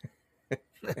do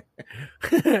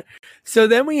that. So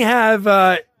then we have.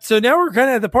 So now we're kind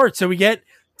of at the part. So we get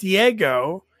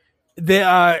Diego.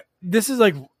 This is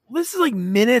like this is like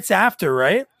minutes after,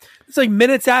 right? It's like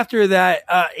minutes after that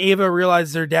Ava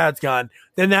realizes her dad's gone.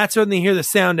 Then that's when they hear the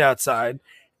sound outside.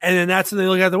 And then that's when they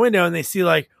look out the window and they see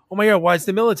like, oh my God, why is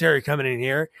the military coming in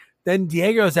here? Then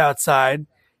Diego's outside and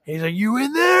he's like, you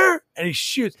in there? And he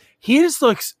shoots. He just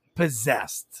looks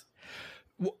possessed.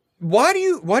 Why do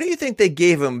you think they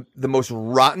gave him the most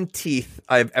rotten teeth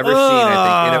I've ever seen?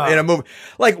 I think in a movie.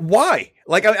 Like, why?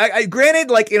 Like, I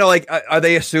granted, like, are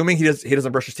they assuming he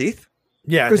doesn't brush his teeth?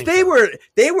 Yeah, because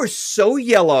they were so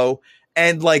yellow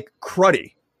and like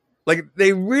cruddy, like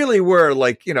they really were.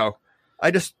 Like,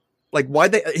 I just like why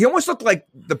he almost looked like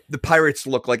the pirates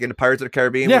look like in the Pirates of the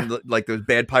Caribbean, when, like those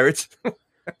bad pirates.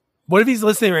 What if he's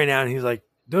listening right now and he's like,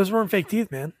 those weren't fake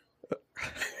teeth, man?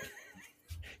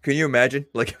 Can you imagine?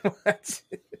 Like, what?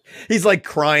 He's like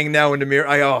crying now in the mirror.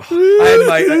 I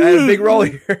had a big role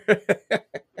here.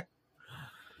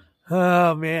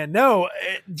 Oh man, no!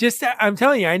 I'm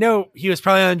telling you, I know he was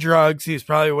probably on drugs. He was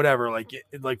probably whatever.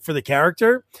 Like for the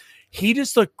character, he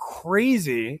just looked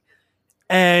crazy,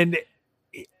 and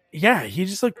yeah, he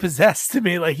just looked possessed to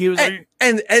me. Like he was,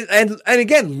 and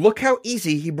again, look how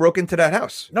easy he broke into that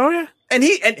house. Oh yeah,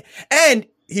 and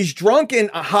he's drunk and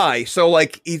high, so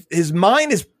like his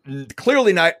mind is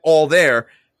clearly not all there,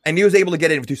 and he was able to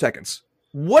get in 2 seconds.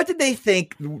 What did they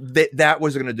think that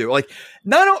was going to do? Like,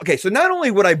 not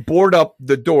only would I board up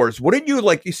the doors, wouldn't you,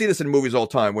 like, you see this in movies all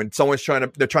the time when someone's trying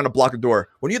to block a door.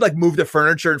 When you like move the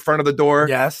furniture in front of the door,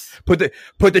 yes, put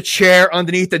the chair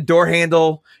underneath the door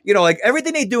handle, like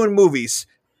everything they do in movies,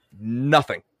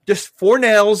 nothing, just 4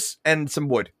 nails and some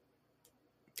wood.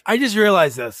 I just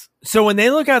realized this. So when they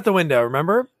look out the window,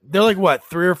 remember, they're like what,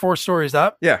 3 or 4 stories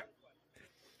up? Yeah.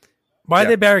 Why are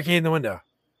they barricading the window?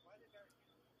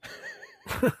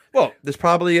 Well, there's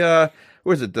probably what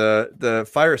is it, the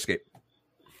fire escape?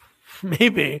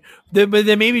 Maybe, but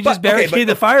they maybe just barricade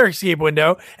the fire escape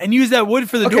window and use that wood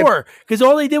for the door, because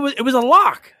all they did was it was a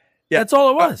lock. Yeah, that's all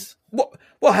it was.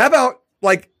 Well, how about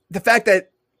like the fact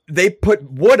that they put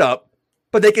wood up,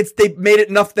 but they made it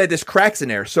enough that there's cracks in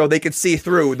there so they could see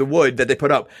through the wood that they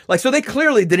put up. Like, so they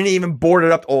clearly didn't even board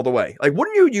it up all the way. Like,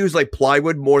 wouldn't you use like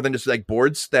plywood more than just like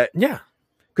boards? Yeah.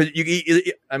 Because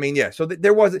so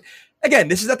there wasn't. Again,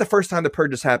 this is not the first time the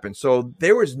purge has happened, so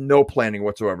there was no planning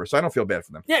whatsoever. So I don't feel bad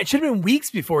for them. Yeah, it should have been weeks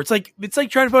before. It's like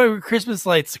trying to put Christmas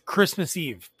lights Christmas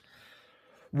Eve.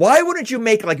 Why wouldn't you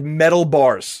make like metal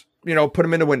bars? Put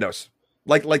them in the windows,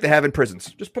 like they have in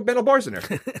prisons. Just put metal bars in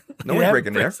there. No one's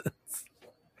breaking there.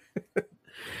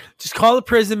 Just call the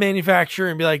prison manufacturer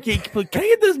and be like, "Hey, can I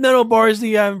get those metal bars that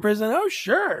you have in prison?" Oh,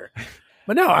 sure.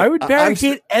 But no, I would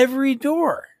barricade every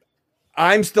door.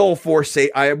 I'm still for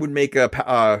safe. I would make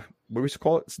a what was it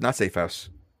called? It's not safe house.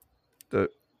 What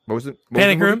was it?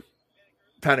 Panic room.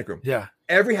 Panic room. Yeah.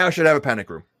 Every house should have a panic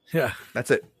room. Yeah. That's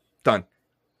it. Done.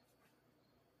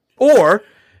 Or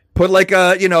put like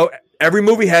every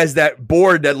movie has that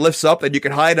board that lifts up that you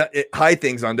can hide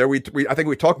things under. I think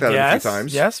we talked about it a few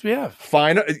times. Yes, we have.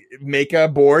 Make a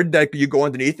board that you go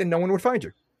underneath and no one would find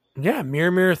you. Yeah,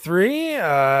 Mirror 3,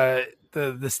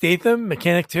 the Statham,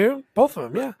 Mechanic 2, both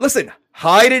of them, yeah. Listen,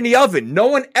 hide in the oven. No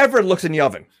one ever looks in the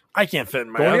oven. I can't fit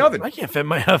in my oven. I can't fit in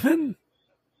my oven.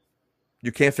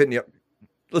 You can't fit in the oven.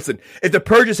 Listen, if the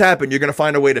purges happen, you're going to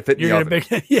find a way to fit in the oven.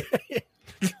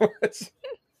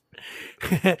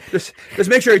 Just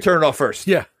make sure you turn it off first.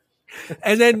 Yeah.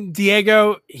 And then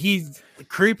Diego, he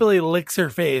creepily licks her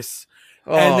face.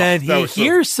 And then he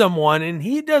hears someone and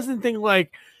he doesn't think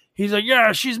like, he's like,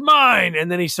 yeah, she's mine. And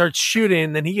then he starts shooting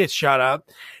and then he gets shot up.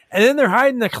 And then they're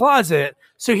hiding in the closet.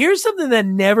 So here's something that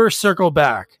never circled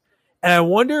back. And I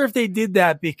wonder if they did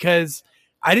that because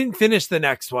I didn't finish the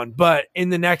next one, but in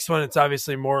the next one, it's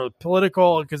obviously more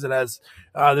political because it has,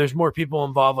 there's more people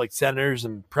involved like senators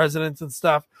and presidents and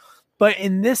stuff. But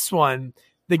in this one,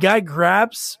 the guy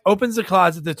opens the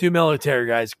closet, the 2 military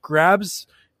guys, grabs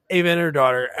Ava and her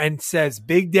daughter and says,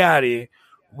 Big Daddy,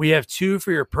 we have 2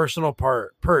 for your personal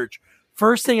purge.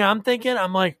 First thing I'm thinking,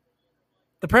 I'm like,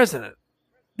 the president.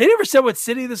 They never said what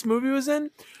city this movie was in,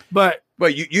 but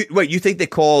you think they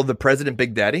call the president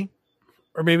Big Daddy?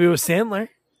 Or maybe it was Sandler.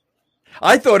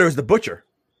 I thought it was the butcher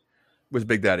was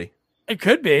Big Daddy. It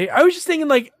could be. I was just thinking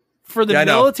like for the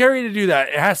military to do that,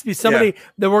 it has to be somebody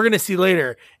that we're going to see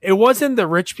later. It wasn't the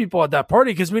rich people at that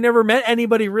party because we never met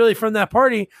anybody really from that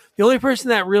party. The only person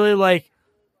that really like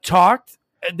talked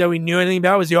that we knew anything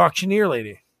about was the auctioneer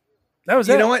lady. That was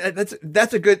it. You know what?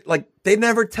 That's a good, like, they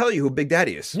never tell you who Big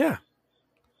Daddy is. Yeah.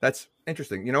 That's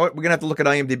interesting. You know what? We're going to have to look at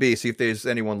IMDb, see if there's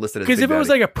anyone listed as Big Daddy. Because if it was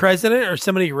like a president or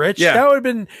somebody rich, that would have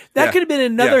been, could have been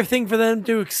another thing for them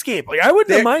to escape. Like, I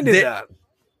wouldn't have minded that.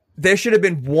 there should have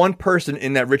been one person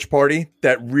in that rich party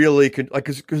that really could, like,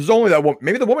 because there's only that one.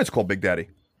 Maybe the woman's called Big Daddy.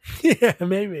 Yeah,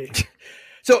 maybe.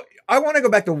 So I want to go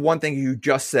back to one thing you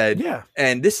just said. Yeah.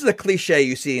 And this is a cliche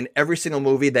you see in every single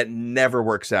movie that never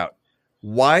works out.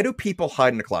 Why do people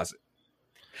hide in the closet?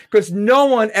 Because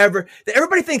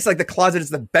everybody thinks like the closet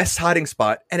is the best hiding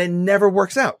spot, and it never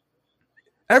works out.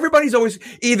 Everybody's always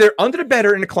either under the bed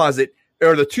or in the closet,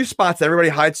 or the two spots that everybody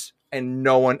hides, and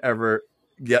no one ever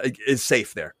is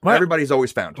safe there. What? Everybody's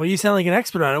always found. Well, you sound like an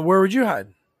expert on it. Where would you hide?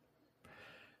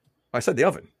 I said the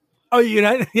oven. Oh, you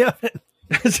hide in the oven.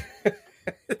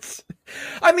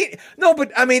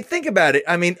 Think about it.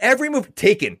 I mean, every move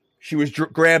Taken, she was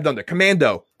grabbed under.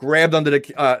 Commando, grabbed under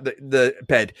the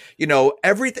bed. You know,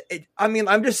 everything.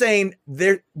 I'm just saying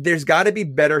there's got to be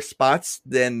better spots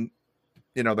than,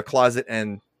 you know, the closet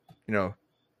and, you know,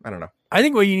 I don't know. I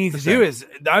think what you need to do is,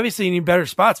 obviously you need better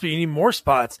spots, but you need more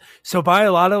spots. So buy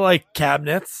a lot of like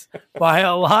cabinets, buy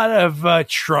a lot of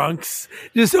trunks,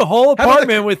 just a whole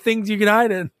apartment with things you can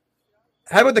hide in.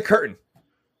 How about the curtain?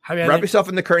 Wrap yourself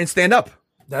in the curtain, stand up.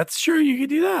 That's true. You could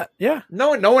do that. Yeah.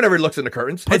 No one ever looks in the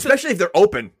curtains, especially if they're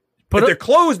open. If they're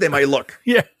closed, they might look.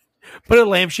 Yeah. Put a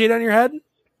lampshade on your head.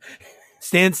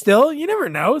 Stand still. You never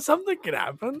know. Something could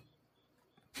happen.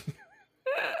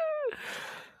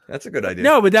 That's a good idea.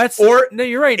 No, but no,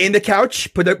 you're right. In the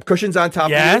couch, put the cushions on top.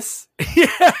 Yes.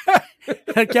 Yeah.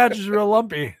 That couch is real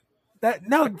lumpy.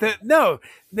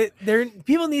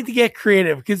 People need to get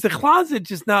creative because the closet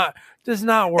does not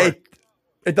work.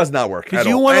 It does not work because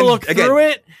you want to look through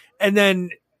it, and then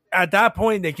at that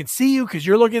point they can see you because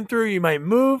you're looking through. You might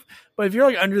move, but if you're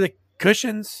like under the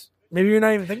cushions, maybe you're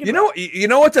not even thinking. You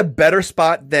know what's a better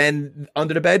spot than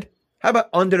under the bed? How about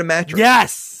under the mattress?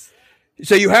 Yes.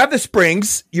 So you have the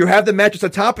springs, you have the mattress on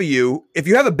top of you. If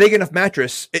you have a big enough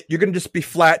mattress, you're going to just be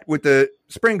flat with the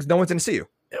springs. No one's going to see you.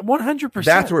 100%.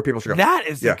 That's where people should go. That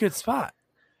is a good spot.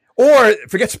 Or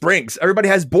forget springs. Everybody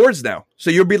has boards now.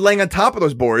 So you'll be laying on top of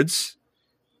those boards.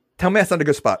 Tell me that's not a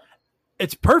good spot.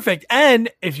 It's perfect. And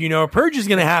if you know a purge is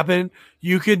going to happen,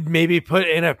 you could maybe put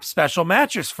in a special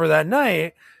mattress for that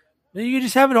night. You could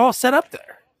just have it all set up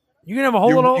there. You can have a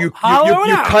whole little hollow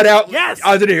it out. Cut out. Yes.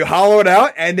 You hollow it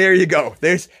out, and there you go.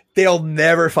 They'll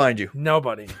never find you.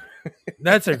 Nobody.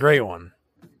 That's a great one.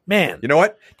 Man. You know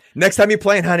what? Next time you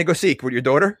play in hide and go seek with your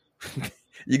daughter,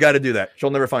 you got to do that.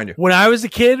 She'll never find you. When I was a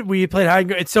kid, we played hide and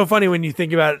go. It's so funny when you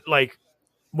think about it, like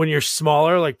when you're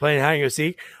smaller, like playing hide and go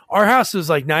seek. Our house was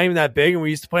like not even that big, and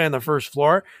we used to play on the first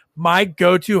floor. My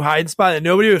go-to hiding spot that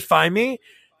nobody would find me,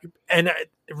 and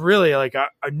really like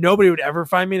nobody would ever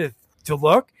find me to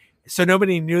look. So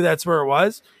nobody knew that's where it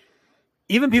was.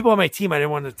 Even people on my team, I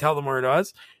didn't want to tell them where it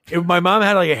was. My mom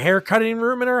had like a hair cutting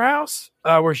room in her house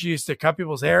where she used to cut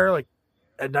people's hair like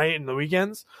at night and the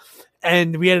weekends.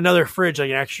 And we had another fridge, like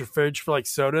an extra fridge for like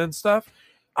soda and stuff.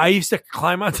 I used to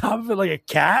climb on top of it like a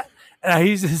cat, and I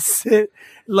used to sit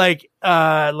like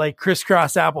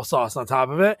crisscross applesauce on top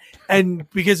of it. And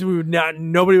because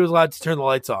nobody was allowed to turn the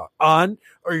lights on,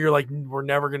 or you're like, we're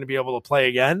never going to be able to play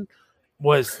again.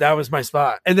 That was my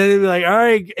spot. And then they'd be like, all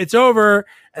right, it's over.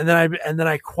 And then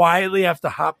I quietly have to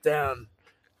hop down.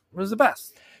 It was the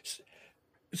best.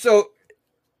 So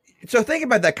think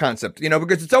about that concept,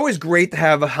 because it's always great to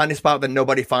have a hiding spot that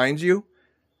nobody finds you.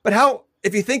 But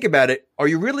if you think about it, are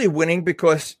you really winning?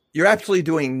 Because you're absolutely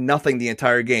doing nothing the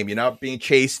entire game. You're not being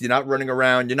chased. You're not running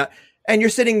around. And you're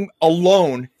sitting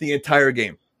alone the entire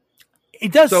game.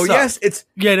 It does so suck. Yes, it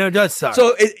does suck.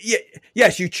 So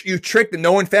yes, you tricked and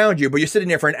no one found you, but you're sitting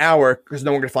there for an hour because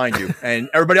no one can find you, and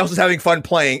everybody else is having fun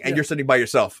playing, and you're sitting by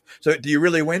yourself. So do you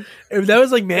really win? That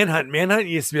was like Manhunt. Manhunt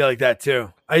used to be like that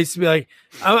too. I used to be like,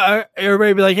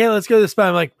 everybody would be like, hey, let's go to this spot.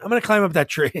 I'm like, I'm gonna climb up that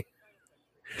tree.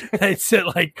 And I'd sit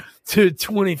like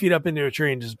 20 feet up into a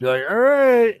tree and just be like, all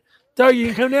right, Doug, you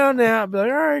can come down now. I'd be like,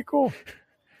 all right, cool.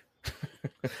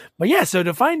 But yeah, so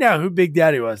to find out who Big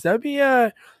Daddy was, that'd be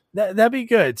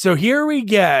good. So here we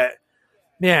get,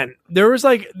 man, there was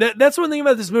like, that's one thing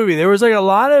about this movie. There was like a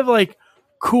lot of like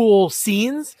cool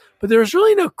scenes, but there was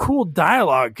really no cool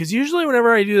dialogue. Cause usually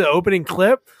whenever I do the opening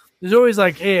clip, there's always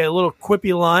like, hey, a little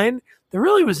quippy line. There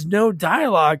really was no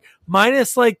dialogue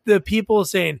minus like the people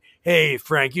saying, hey,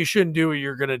 Frank, you shouldn't do what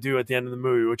you're going to do at the end of the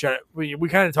movie, which we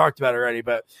kind of talked about already,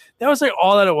 but that was like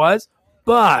all that it was.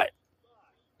 But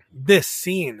this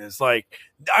scene is like,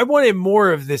 I wanted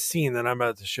more of this scene than I'm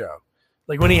about to show.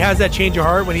 Like when he has that change of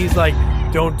heart, when he's like,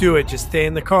 don't do it, just stay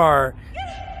in the car.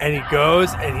 And he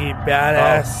goes and he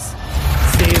badass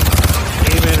saves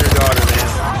Ava and her daughter,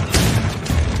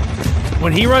 man.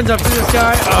 When he runs up to this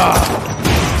guy,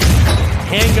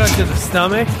 handgun to the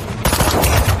stomach,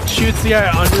 shoots the guy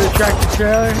under the tractor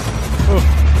trailer. Oof.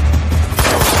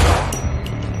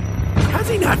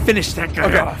 God, finish that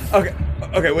guy off.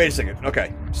 Okay, wait a second.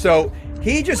 Okay, so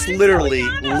he just literally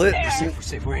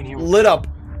lit up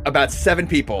about 7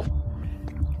 people.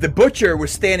 The butcher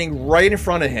was standing right in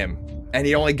front of him, and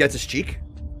he only gets his cheek.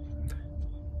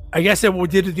 I guess it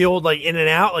did the old like in and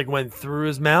out, like went through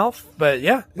his mouth. But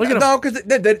yeah, look at him. No, because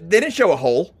they didn't show a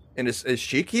hole in his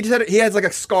cheek. He just has like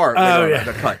a scar. Like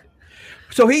a cut.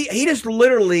 So he just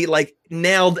literally like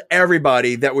nailed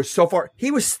everybody that was so far.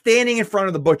 He was standing in front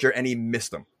of the butcher and he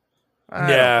missed them. I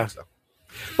don't think so.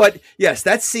 But yes,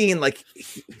 that scene, like,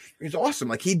 he's awesome.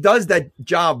 Like, he does that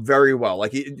job very well.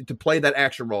 Like, to play that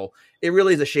action role, it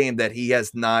really is a shame that he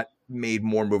has not made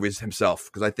more movies himself,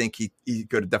 because I think he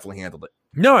could have definitely handled it.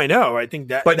 No, I know. I think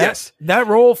that, but yes, that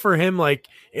role for him, like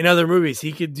in other movies,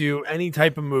 he could do any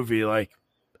type of movie, like,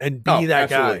 and be that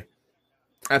guy.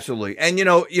 Absolutely. And,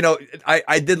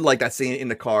 I did like that scene in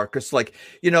the car, because, like,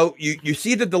 you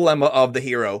see the dilemma of the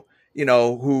hero,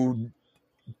 who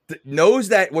knows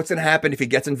that what's going to happen if he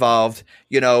gets involved.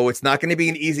 It's not going to be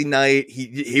an easy night.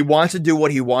 He wants to do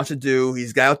what he wants to do.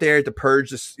 He's out there to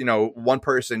purge this, one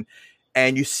person,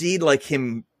 and you see like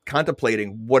him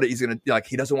contemplating what he's going to, like,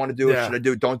 he doesn't want to do it. Should I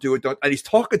do it? Don't do it. Don't. And he's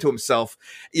talking to himself,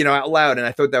 out loud. And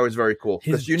I thought that was very cool,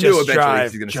 because you knew eventually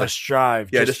he's going to just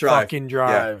drive. Yeah, just drive. Fucking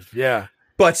drive. Yeah.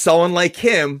 But someone like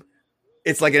him,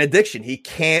 it's like an addiction. He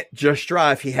can't just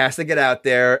drive. He has to get out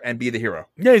there and be the hero.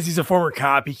 Yeah, he's a former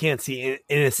cop. He can't see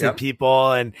innocent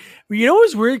people. And it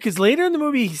was weird, because later in the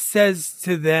movie, he says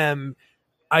to them,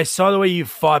 I saw the way you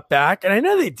fought back. And I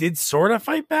know they did sort of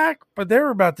fight back, but they were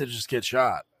about to just get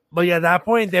shot. But at that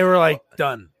point, they were like,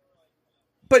 done.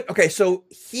 But, okay, so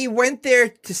he went there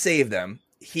to save them.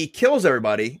 He kills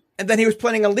everybody. And then he was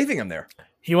planning on leaving them there.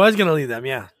 He was going to leave them,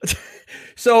 yeah.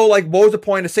 So, like, what was the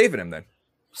point of saving him then?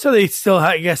 So they still,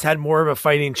 I guess, had more of a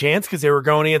fighting chance, because they were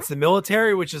going against the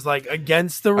military, which is like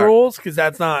against the rules, because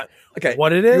that's not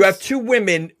what it is. You have 2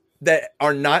 women that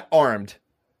are not armed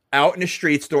out in the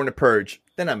streets during the purge.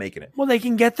 They're not making it. Well, they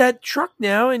can get that truck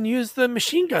now and use the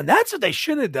machine gun. That's what they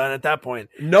should have done at that point.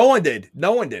 No one did.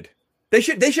 They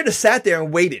should have sat there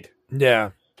and waited.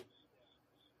 Yeah.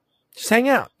 Just hang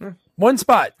out. One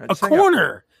spot. A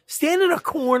corner. Stand in a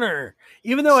corner.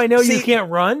 Even though I know you can't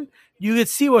run, you can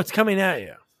see what's coming at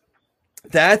you.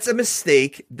 That's a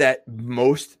mistake that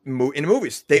most in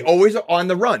movies, they always are on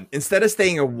the run instead of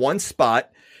staying in one spot,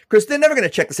 because they're never going to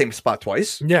check the same spot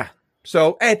twice. Yeah.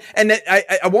 So, and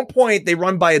at one point they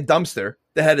run by a dumpster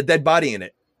that had a dead body in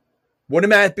it. Wouldn't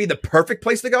that be the perfect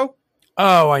place to go?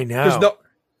 Oh, I know.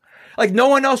 Because no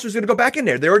one else was going to go back in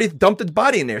there. They already dumped the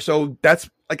body in there. So that's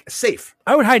like safe.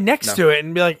 I would hide next to it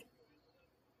and be like,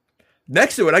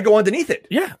 next to it, I go underneath it.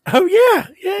 Yeah. Oh,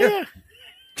 yeah.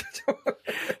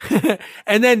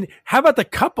 And then how about the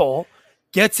couple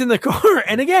gets in the car,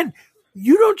 and again,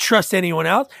 you don't trust anyone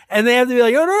else, and they have to be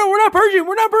like, oh no, we're not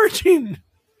purging,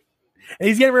 and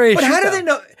he's getting ready to shoot how do them. they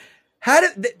know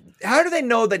how do they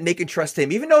know that they can trust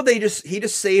him, even though he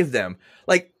just saved them?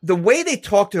 Like, the way they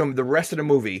talk to him the rest of the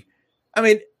movie, I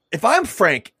mean, if I'm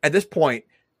Frank at this point,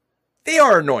 they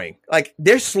are annoying. Like,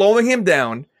 they're slowing him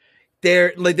down.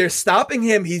 They're stopping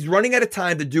him. He's running out of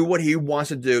time to do what he wants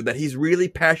to do, that he's really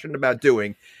passionate about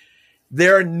doing.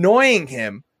 They're annoying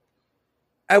him.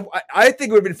 I think it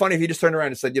would have been funny if he just turned around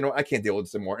and said, I can't deal with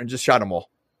this anymore, and just shot them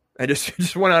all. And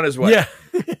just went on his way. Yeah.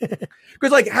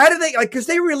 Because, like, how did they, like, because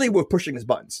they really were pushing his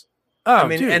buttons. Oh, I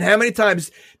mean, dude. And how many times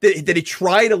did he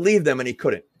try to leave them and he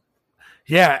couldn't?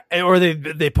 Yeah. Or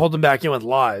they pulled him back in with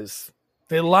lies.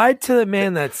 They lied to the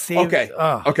man that saved.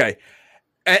 Okay.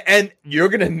 And you're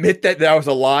going to admit that was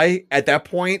a lie at that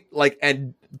point, like,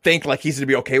 and think like he's going to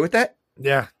be okay with that?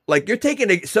 Yeah. Like, you're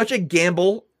taking such a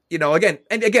gamble,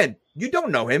 again, you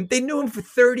don't know him. They knew him for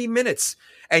 30 minutes,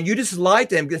 and you just lied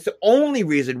to him. That's the only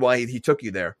reason why he took you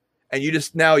there. And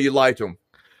now you lied to him.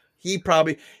 He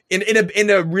probably, in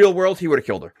a real world, he would have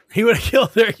killed her. He would have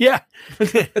killed her. Yeah.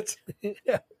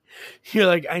 Yeah. You're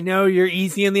like, I know you're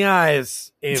easy in the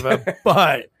eyes, Ava,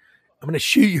 but I'm going to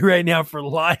shoot you right now for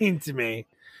lying to me.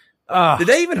 Did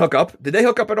they even hook up? Did they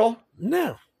hook up at all?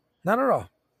 No, not at all.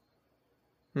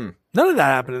 None of that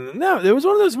happened. No, it was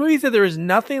one of those movies that there was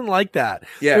nothing like that.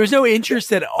 Yeah. There was no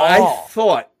interest at all. I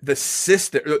thought the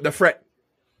friend.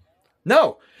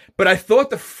 No, but I thought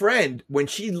the friend, when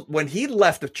he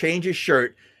left to change his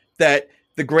shirt, that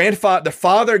the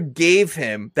father gave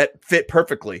him that fit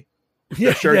perfectly.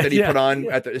 The shirt that he put on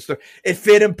at the store, it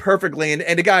fit him perfectly,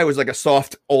 and the guy was like a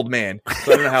soft old man.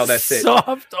 So I don't know how that fit.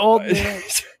 Soft old man.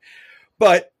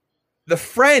 But the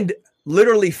friend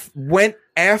literally went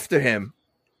after him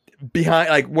behind,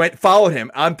 like followed him.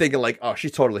 I'm thinking like, oh,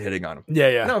 she's totally hitting on him.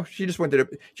 Yeah. No, she just went there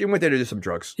to do some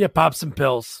drugs. Yeah, pop some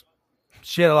pills.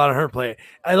 she had a lot on her plate.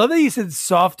 I love that you said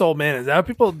soft old man. Is that how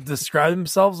people describe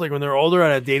themselves? Like when they're older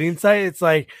on a dating site, it's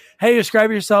like, hey,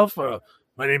 describe yourself.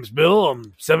 My name's Bill.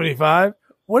 I'm 75.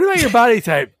 What about your body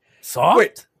type?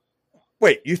 Soft?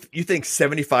 Wait, you think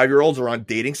 75-year-olds are on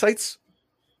dating sites?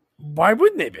 Why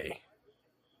wouldn't they be?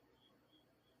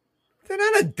 They're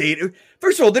not a date.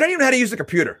 First of all, they don't even know how to use the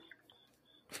computer.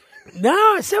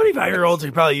 No, 75-year-olds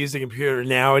can probably use the computer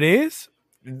nowadays.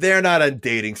 They're not on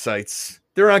dating sites.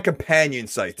 They're on companion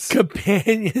sites.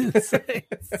 Companion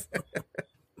sites.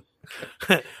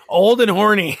 Old and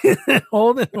horny.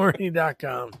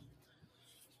 Oldandhorny.com.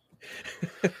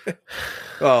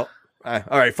 Well, all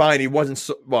right, fine. He wasn't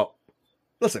so well.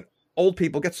 Listen, old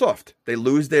people get soft. They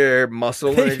lose their muscle,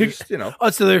 and they just, Oh,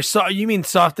 so they're you mean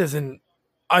soft as in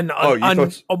on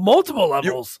multiple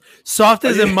levels? Soft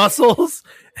as in muscles,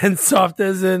 and soft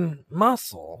as in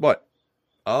muscle. What?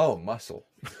 Oh, muscle.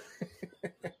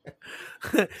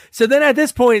 So then at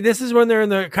this point, this is when they're in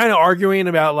the kind of arguing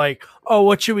about like, oh,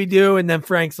 what should we do? And then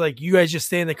Frank's like, you guys just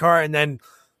stay in the car. And then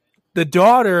the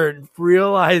daughter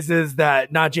realizes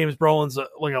that not James Brolin's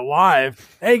like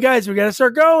alive. Hey guys, we got to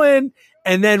start going.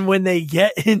 And then when they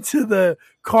get into the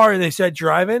car and they start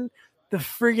driving, the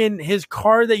friggin' his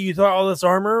car that you thought all this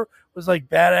armor was like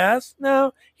badass.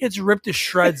 No, he gets ripped to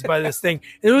shreds by this thing.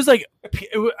 It was like,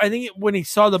 I think when he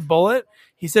saw the bullet,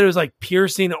 he said it was like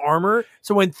piercing armor.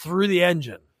 So it went through the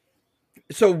engine.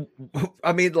 So,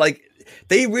 I mean, like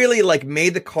they really like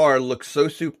made the car look so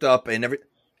souped up and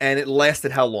and it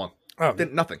lasted how long? Oh,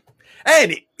 Nothing.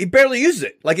 And he barely uses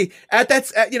it. Like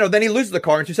then he loses the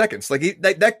car in 2 seconds. Like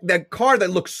that car that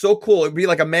looks so cool, it'd be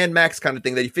like a Mad Max kind of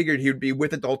thing that he figured he would be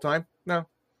with it the whole time. No,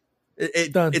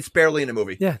 it's barely in a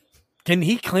movie. Yeah. Can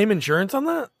he claim insurance on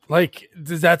that? Like,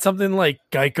 is that something like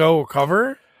Geico will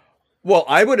cover? Well,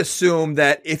 I would assume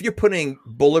that if you're putting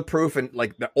bulletproof and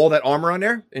like all that armor on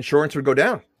there, insurance would go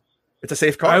down. It's a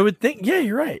safe car. I would think. Yeah,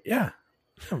 you're right. Yeah,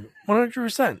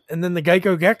 100%. And then the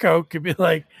Geico Gecko could be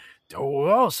like,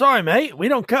 "Oh, sorry, mate. We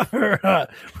don't cover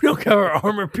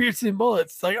armor piercing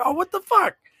bullets." It's like, oh, what the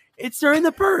fuck? It's during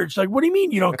the purge. Like, what do you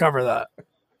mean you don't cover that?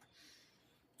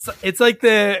 It's like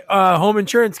the home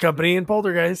insurance company in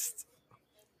Poltergeist.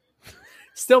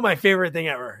 Still my favorite thing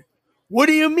ever. What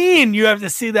do you mean you have to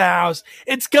see the house?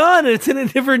 It's gone. It's in a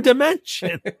different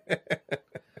dimension.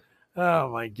 Oh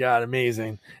my God.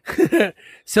 Amazing.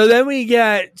 So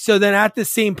then at the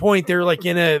same point, they're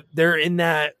in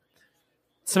that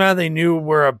somehow they knew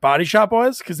where a body shop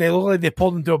was because they look like they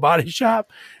pulled into a body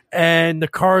shop and the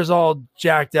car's all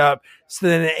jacked up. So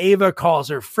then Ava calls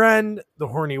her friend, the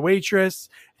horny waitress.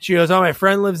 She goes, oh, my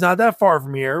friend lives not that far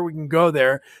from here. We can go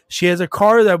there. She has a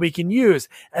car that we can use.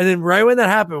 And then right when that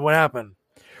happened, what happened?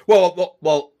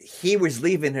 Well, he was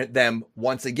leaving them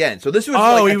once again. So this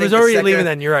was. He was already leaving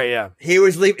then. You're right. Yeah. He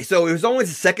was leaving. So it was almost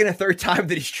the second or third time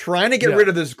that he's trying to get rid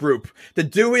of this group to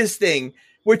do his thing,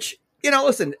 which,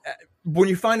 listen, when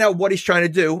you find out what he's trying to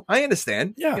do, I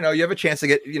understand. Yeah. You have a chance to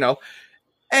get,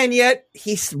 and yet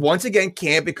he once again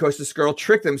can't because this girl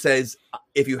tricked him, says,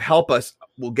 if you help us,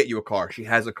 we'll get you a car. She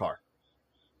has a car.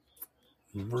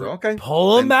 So, okay.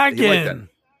 Pull him back in.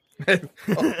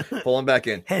 Pull him back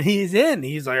in. And he's in.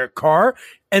 He's like a car.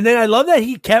 And then I love that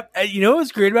he kept,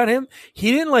 what's great about him?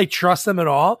 He didn't like trust them at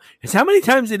all. Because how many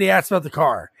times did he ask about the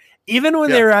car? Even when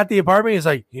they were at the apartment, he's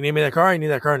like, you need me that car? I need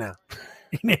that car now.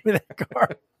 You need me that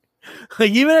car?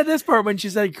 Like even at this part when she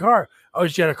said car, oh,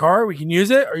 she had a car? We can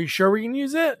use it? Are you sure we can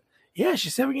use it? Yeah, she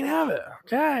said we can have it.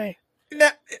 Okay.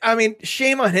 Now, I mean,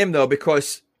 shame on him though,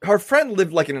 because her friend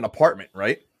lived like in an apartment,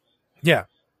 right? Yeah.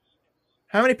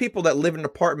 How many people that live in an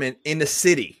apartment in the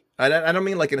city? I don't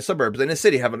mean like in the suburbs, in the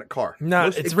city having a car. No,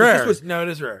 it's rare. It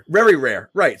is rare. Very rare.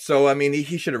 Right. So, I mean,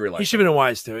 he should have realized. He should have been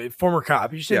wise to it. Former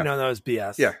cop. You should have known that was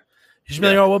BS. Yeah. You should be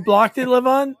like, oh, what block did he live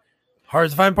on? Hard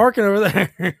to find parking over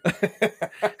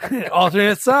there.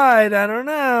 Alternate side. I don't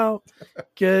know.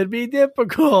 Could be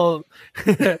difficult.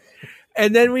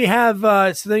 And then we have,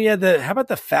 so then you had how about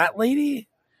the fat lady?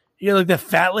 You like the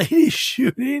fat lady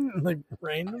shooting like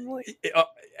randomly?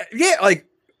 Yeah, like,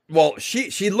 well,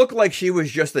 she looked like she was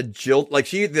just a jilt. Like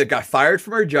she either got fired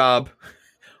from her job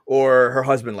or her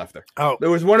husband left her. Oh,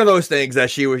 there was one of those things that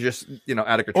she was just,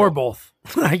 out of control. Or both.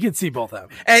 I can see both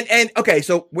happening. And okay,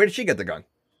 so where did she get the gun?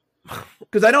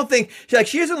 Because I don't think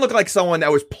she doesn't look like someone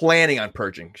that was planning on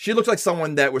purging. She looks like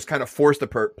someone that was kind of forced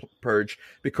to purge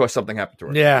because something happened to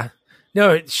her. Yeah.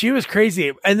 No, she was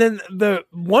crazy. And then the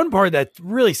one part that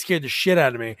really scared the shit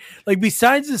out of me, like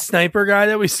besides the sniper guy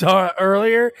that we saw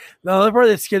earlier, the other part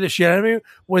that scared the shit out of me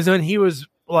was when he was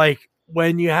like,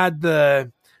 when you had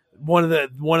one of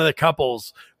the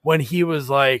couples, when he was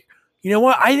like, you know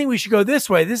what? I think we should go this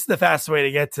way. This is the fastest way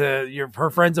to get to her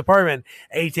friend's apartment.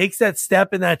 And he takes that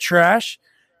step in that trash,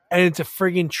 and it's a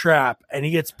friggin' trap. And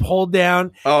he gets pulled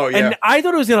down. Oh, yeah. And I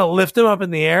thought it was going to lift him up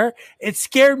in the air. It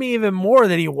scared me even more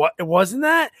that it wasn't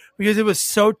that, because it was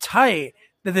so tight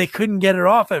that they couldn't get it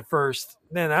off at first.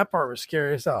 Man, that part was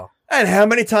scary as hell. And how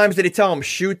many times did he tell him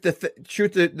shoot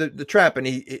the trap? And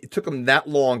it took him that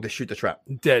long to shoot the trap.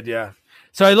 Did, yeah.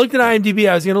 So I looked at IMDb.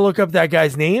 I was going to look up that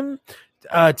guy's name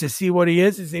to see what he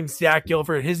is. His name's Zach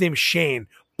Gilford. His name's Shane.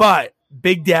 But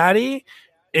Big Daddy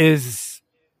is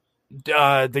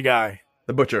the guy.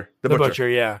 The butcher. The butcher,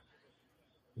 yeah.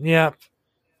 Yep.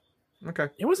 Okay.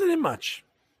 It wasn't in much.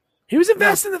 He was in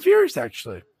Fast and the Furious,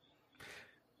 actually.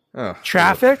 Oh,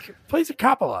 Traffic. Plays a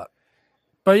cop a lot.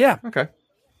 But yeah. Okay.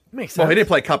 Makes sense. Well, he didn't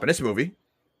play cop in this movie.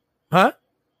 Huh?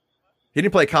 He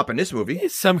didn't play cop in this movie.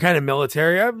 He's some kind of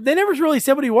military. They never really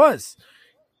said what he was.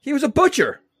 He was a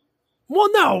butcher.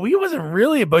 Well, no, he wasn't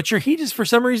really a butcher. He just, for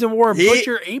some reason, wore a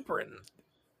butcher apron.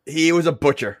 He was a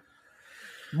butcher.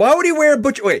 Why would he wear a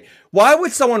butcher? Wait, why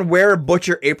would someone wear a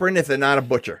butcher apron if they're not a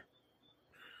butcher?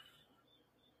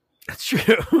 That's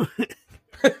true.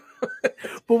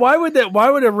 But why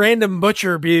would a random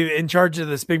butcher be in charge of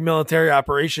this big military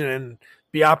operation and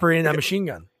be operating that machine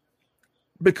gun?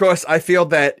 Because I feel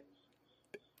that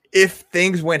if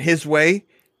things went his way,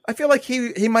 I feel like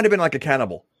he might have been like a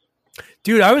cannibal.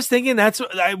 Dude, I was thinking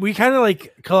we kind of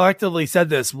like collectively said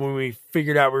this when we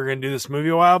figured out we were going to do this movie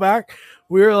a while back.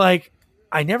 We were like,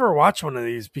 I never watched one of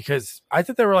these because I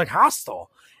thought they were like hostile.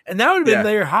 And that would have been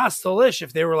very hostile-ish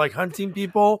if they were like hunting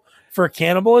people for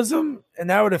cannibalism, and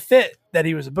that would have fit that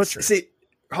he was a butcher. See,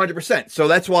 100%. So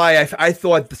that's why I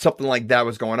thought something like that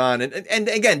was going on. And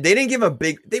again, they really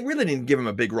didn't give him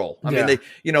a big role. I mean,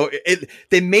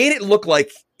 they made it look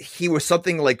like he was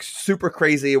something like super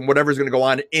crazy and whatever's going to go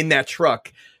on in that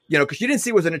truck, because you didn't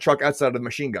see what was in the truck outside of the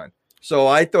machine gun. So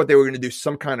I thought they were going to do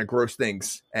some kind of gross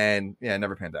things, and it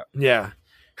never panned out. Yeah.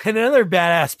 Another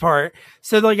badass part.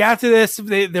 So like after this,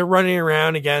 they're running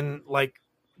around again, like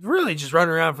really just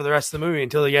running around for the rest of the movie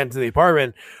until they get into the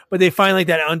apartment. But they find like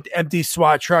that empty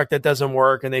SWAT truck that doesn't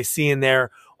work, and they see in there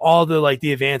all the like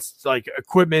the advanced like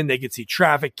equipment. They could see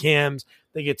traffic cams.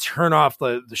 They could turn off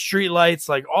the street lights,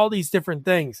 like all these different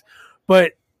things.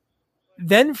 But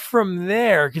then from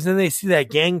there, because then they see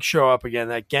that gang show up again.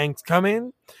 That gang's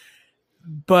coming.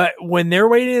 But when they're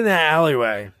waiting in that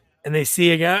alleyway, and they see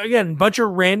again a bunch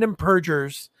of random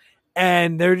purgers,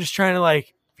 and they're just trying to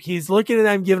like, he's looking at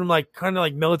them, giving them like kind of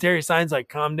like military signs, like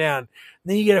calm down. And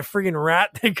then you get a friggin'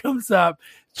 rat that comes up,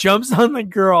 jumps on the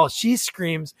girl, she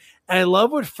screams. And I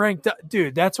love what Frank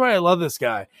dude, that's why I love this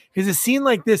guy. Because a scene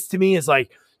like this to me is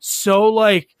like so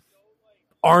like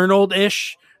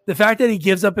Arnold-ish. The fact that he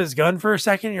gives up his gun for a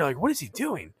second, you're like, what is he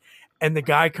doing? And the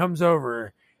guy comes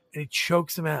over and he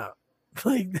chokes him out.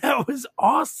 Like, that was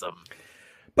awesome.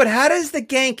 But how does the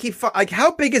gang keep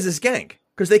how big is this gang?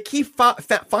 Because they keep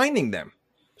finding them.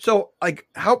 So like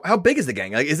how big is the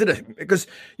gang? Like, is it because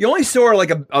you only saw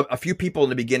like a few people in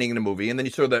the beginning of the movie, and then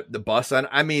you saw the bus. And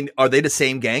I mean, are they the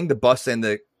same gang? The bus and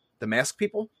the masked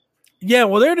people? Yeah,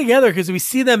 well, they're together because we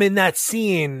see them in that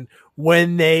scene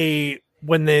when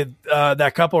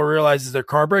that couple realizes their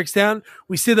car breaks down.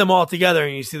 We see them all together,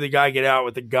 and you see the guy get out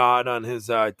with the god on his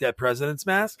dead president's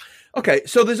mask. Okay,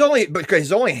 so there's only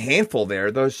a handful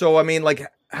there, though. So I mean,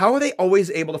 like, how are they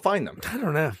always able to find them? I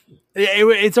don't know.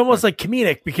 It's almost like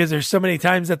comedic because there's so many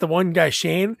times that the one guy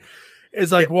Shane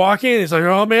is like walking, and he's like,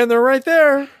 "Oh man, they're right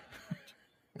there."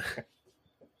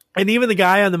 And even the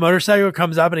guy on the motorcycle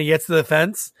comes up and he gets to the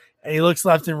fence and he looks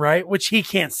left and right, which he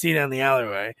can't see down the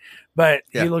alleyway. But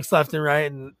he looks left and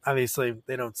right, and obviously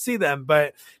they don't see them.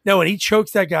 But no, when he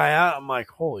chokes that guy out, I'm like,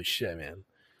 holy shit, man.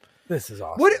 This is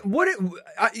awesome.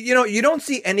 You don't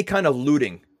see any kind of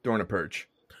looting during a purge.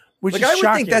 Which like, is I would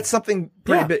shocking. think that's something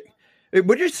pretty big.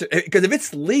 Because if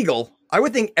it's legal, I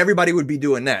would think everybody would be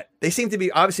doing that. They seem to be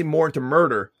obviously more into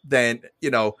murder than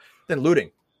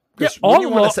looting. Yeah, all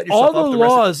the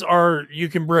laws are you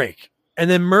can break. And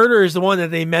then murder is the one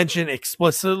that they mention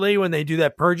explicitly when they do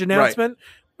that purge announcement. Right.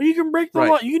 But you can break the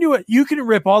law. You can do it. You can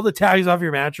rip all the tags off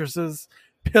your mattresses,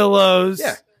 pillows.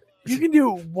 Yeah. You can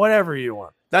do whatever you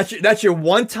want. That's your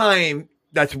one time.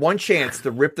 That's one chance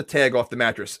to rip the tag off the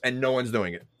mattress, and no one's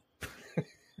doing it.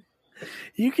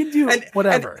 You can do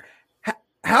whatever. And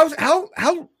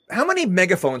how many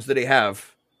megaphones do they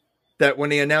have that when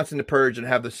they announce in the purge and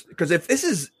have this? Because if this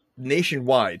is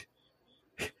nationwide,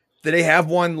 do they have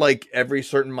one like every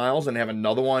certain miles and have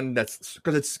another one that's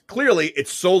because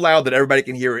it's so loud that everybody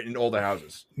can hear it in all the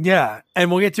houses? Yeah,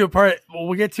 and we'll get to a part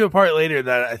later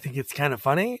that I think it's kind of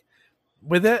funny.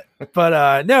 with it.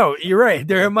 But no, you're right.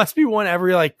 There must be one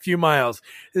every like few miles.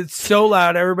 It's so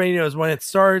loud. Everybody knows when it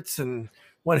starts and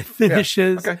when it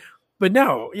finishes. Yeah. Okay. But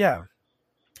no, yeah.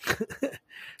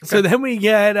 So then we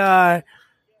get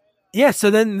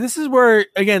so then this is where,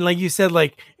 again, like you said,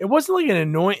 like it wasn't like an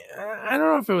annoying, I don't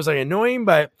know if it was like annoying,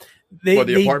 but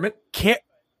the apartment can't.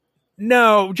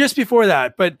 No, just before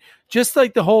that, but just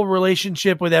like the whole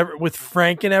relationship with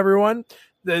Frank and everyone,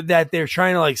 that they're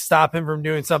trying to like stop him from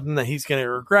doing something that he's going to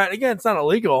regret. Again, it's not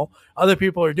illegal. Other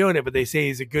people are doing it, but they say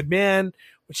he's a good man,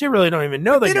 which they really don't even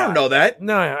know. They don't know that.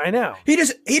 No, I know. He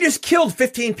just killed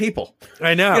 15 people.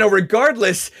 I know. You know,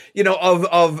 regardless, you know,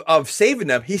 of saving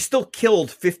them, he still killed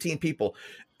 15 people,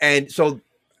 and so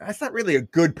that's not really a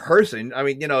good person. I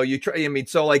mean, you know,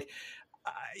 so like.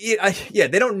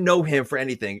 They don't know him for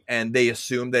anything, and they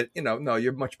assume that, you know, no,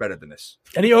 you're much better than this.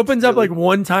 And he opens up like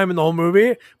one time in the whole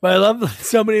movie, but I love that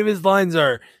so many of his lines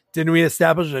are, "Didn't we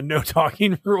establish a no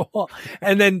talking rule?"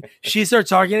 And then she starts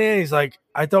talking, and he's like,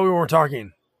 "I thought we weren't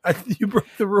talking. You broke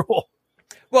the rule."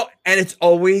 Well, and it's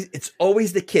always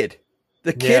the kid.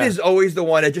 The kid is always the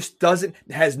one that just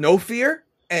has no fear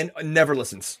and never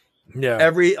listens. Yeah,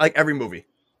 every movie.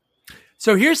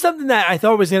 So here's something that I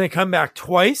thought was going to come back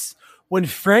twice. When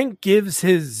Frank gives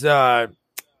his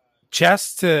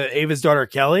chest to Ava's daughter,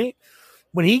 Kelly,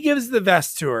 when he gives the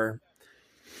vest to her,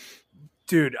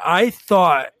 dude, I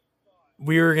thought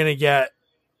we were going to get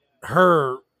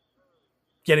her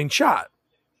getting shot,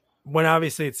 when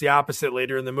obviously it's the opposite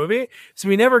later in the movie. So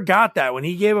we never got that. When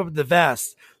he gave up the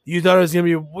vest, you thought it was going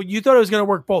to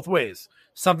work both ways.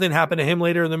 Something happened to him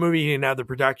later in the movie. He didn't have the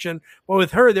protection. But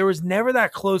with her, there was never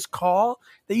that close call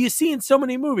that you see in so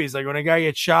many movies. Like when a guy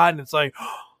gets shot and it's like,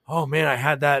 oh man, I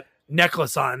had that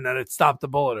necklace on that it stopped the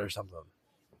bullet or something.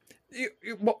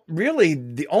 Well, really,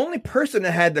 the only person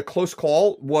that had the close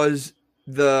call was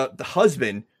the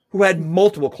husband, who had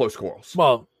multiple close calls.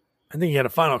 Well, I think he had a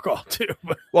final call too.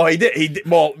 Well, he did.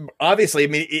 Well, obviously, I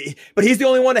mean, but he's the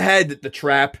only one that had the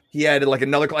trap. He had like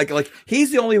another, like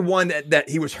he's the only one that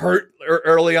he was hurt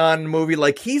early on in the movie.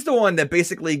 Like he's the one that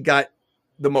basically got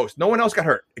the most. No one else got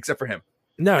hurt except for him.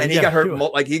 No, and he got hurt.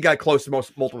 Like he got close to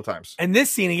multiple times. And this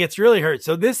scene, he gets really hurt.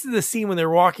 So this is the scene when they're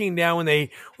walking down, when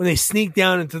they sneak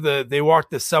down into they walk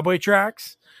the subway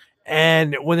tracks.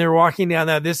 And when they're walking down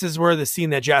that, this is where the scene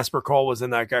that Jasper Cole was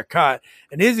in that got cut.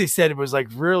 And Izzy said it was like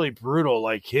really brutal,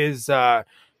 like his kind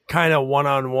of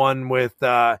one-on-one with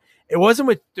it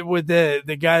wasn't with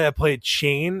the guy that played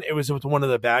Shane, it was with one of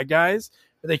the bad guys.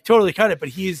 But they totally cut it, but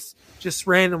he's just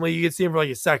randomly, you can see him for like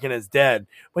a second as dead.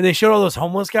 When they showed all those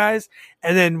homeless guys,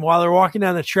 and then while they're walking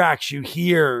down the tracks, you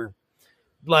hear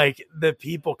like the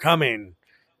people coming.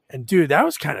 And dude, that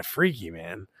was kind of freaky,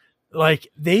 man.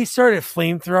 Like they started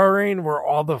flamethrowering where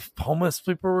all the homeless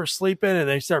people were sleeping, and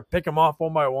they start picking them off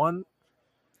one by one.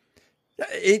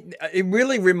 It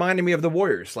really reminded me of the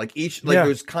Warriors. Like there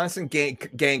was constant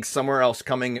gangs somewhere else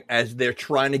coming as they're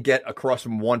trying to get across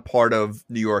from one part of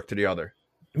New York to the other.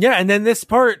 Yeah, and then this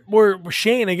part where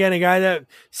Shane, again, a guy that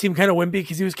seemed kind of wimpy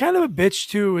because he was kind of a bitch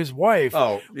to his wife.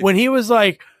 Oh, when he was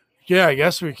like, "Yeah, I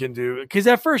guess we can do it," because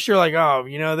at first you're like, "Oh,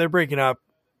 you know, they're breaking up,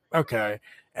 okay."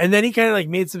 And then he kind of like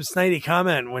made some snidey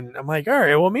comment when I'm like, all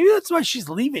right, well, maybe that's why she's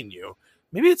leaving you.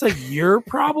 Maybe it's like your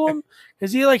problem,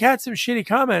 because he like had some shitty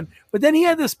comment. But then he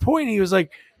had this point. He was like,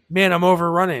 man, I'm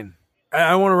overrunning.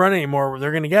 I don't want to run anymore.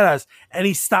 They're going to get us. And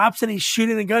he stops and he's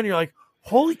shooting a gun. You're like,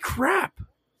 holy crap.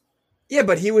 Yeah,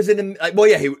 but he was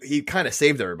he kind of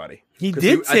saved everybody. He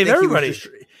did save everybody.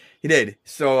 He did.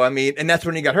 So, I mean, and that's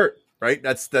when he got hurt. Right,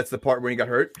 that's the part when he got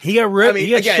hurt. He got ripped. I mean,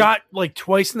 he got shot like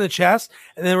twice in the chest,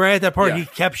 and then right at that part, he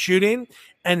kept shooting,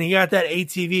 and he got that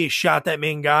ATV, shot that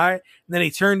main guy, and then he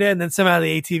turned in, and then somehow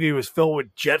the ATV was filled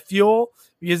with jet fuel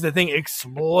because the thing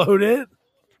exploded.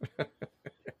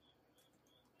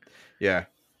 Yeah.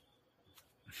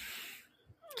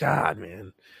 God,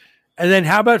 man. And then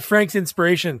how about Frank's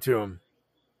inspiration to him?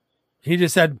 He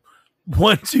just said,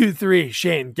 1, 2, 3,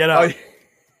 Shane, get up.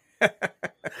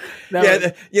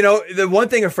 The one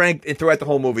thing of Frank throughout the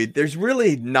whole movie, there's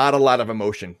really not a lot of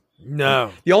emotion.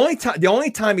 No. The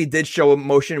only time he did show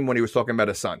emotion when he was talking about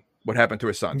his son, what happened to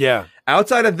his son. Yeah.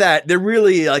 Outside of that, they're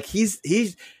really like he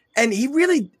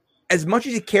really, as much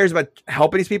as he cares about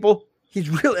helping these people, he's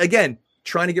really, again,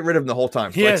 trying to get rid of them the whole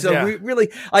time. We really,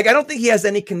 like, I don't think he has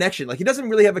any connection. Like, he doesn't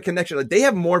really have a connection. Like, they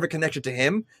have more of a connection to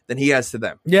him than he has to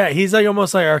them. Yeah, he's like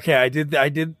almost like, okay, I did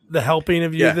the helping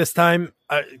of you this time.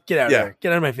 Get out of there.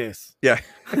 Get out of my face. Yeah.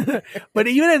 But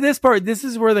even at this part, this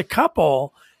is where the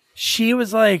couple, she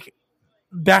was like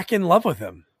back in love with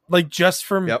him. Like just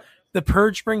from the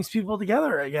purge brings people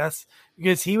together, I guess,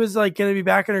 because he was like going to be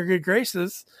back in her good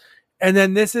graces. And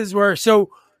then this is where, so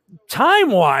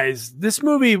time wise, this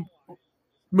movie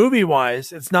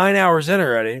wise, it's 9 hours in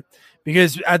already,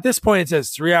 because at this point it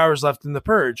says 3 hours left in the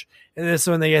purge. And this is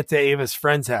when they get to Ava's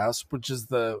friend's house, which is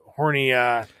the horny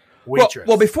waitress.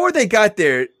 Well, before they got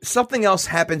there, something else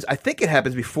happens. I think it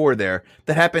happens before there.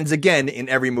 That happens again in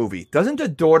every movie. Doesn't the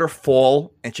daughter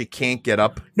fall and she can't get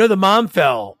up? No, the mom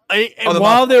fell.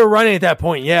 While they were running at that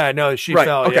point. Yeah, no, she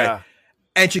fell. Okay. Yeah.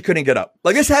 And she couldn't get up.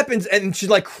 Like this happens, and she's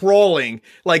like crawling.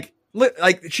 Like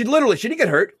she didn't get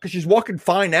hurt because she's walking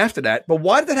fine after that. But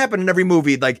why did that happen in every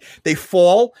movie? Like they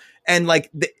fall and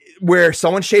where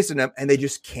someone's chasing them and they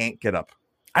just can't get up.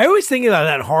 I always think about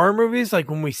that in horror movies, like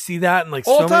when we see that in like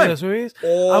all so many of those movies.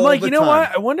 I'm like, you know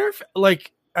what? I wonder if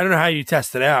like, I don't know how you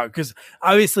test it out, because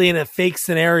obviously in a fake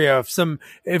scenario,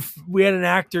 if we had an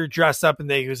actor dress up and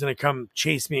he was going to come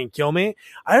chase me and kill me,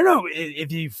 I don't know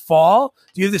if you fall,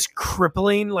 do you have this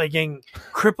crippling like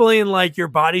your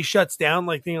body shuts down,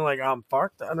 like thinking like I'm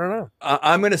fucked? I don't know.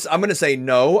 I'm gonna say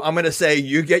no. I'm gonna say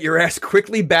you get your ass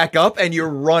quickly back up and you're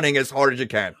running as hard as you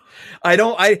can. I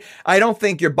don't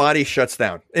think your body shuts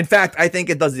down. In fact, I think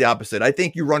it does the opposite. I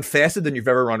think you run faster than you've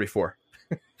ever run before.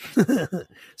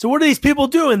 So what are these people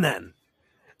doing then?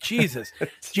 Jesus,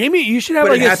 Jamie, you should have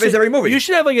but like it happens every movie. You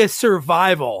should have like a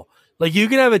survival. Like you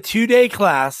can have a 2-day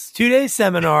class, 2-day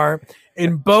seminar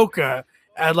in Boca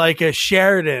at like a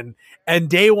Sheridan, and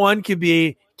day 1 could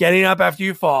be getting up after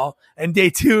you fall, and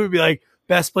day 2 would be like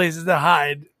best places to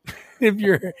hide.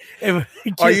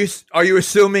 Are you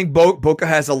assuming Boca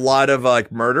has a lot of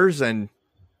like murders and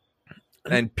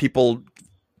people,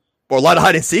 or a lot of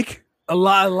hide and seek? A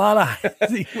lot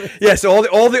of yeah. So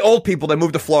all the old people that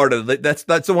moved to Florida, that's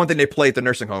the one thing they play at the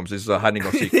nursing homes is hide and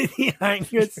go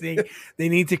seek. They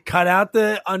need to cut out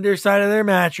the underside of their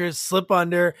mattress, slip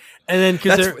under, and then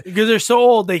because they're so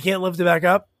old they can't lift it back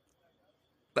up.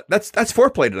 That's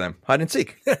foreplay to them, hide and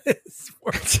seek.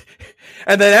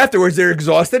 And then afterwards they're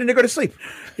exhausted and they go to sleep.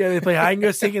 Yeah, they play hide and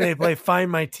go seek and they play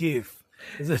Find My Teeth.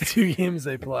 Those are 2 games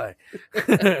they play.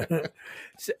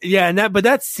 Yeah, and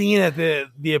that scene at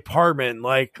the apartment,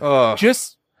 like,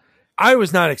 I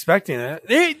was not expecting it.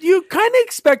 You kind of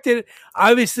expected,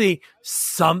 obviously,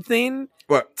 something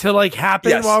to like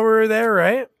happen while we were there,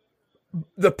 right?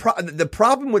 The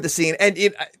problem with the scene, and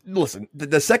listen,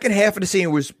 the second half of the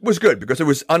scene was good because it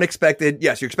was unexpected.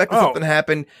 Yes, you expected something to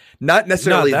happen, not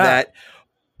necessarily that,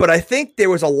 but I think there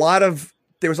was a lot of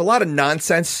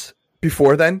nonsense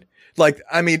before then. Like,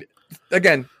 I mean,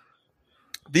 again,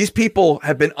 these people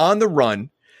have been on the run.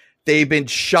 They've been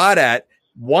shot at.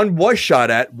 One was shot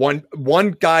at.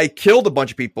 One guy killed a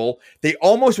bunch of people. They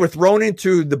almost were thrown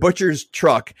into the butcher's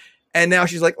truck. And now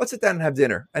she's like, let's sit down and have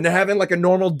dinner. And they're having like a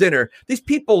normal dinner. These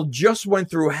people just went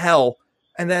through hell.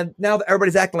 And then now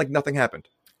everybody's acting like nothing happened.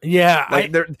 Yeah.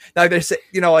 Like they're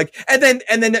you know, like, and then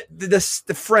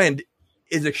the friend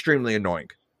is extremely annoying.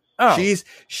 Oh,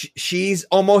 she's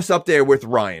almost up there with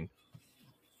Ryan.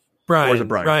 Or is it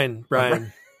Brian?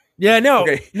 Brian. Yeah, no,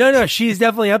 okay. No. She's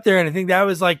definitely up there. And I think that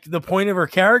was like the point of her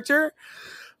character.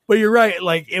 But you're right.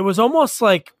 Like, it was almost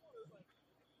like,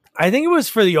 I think it was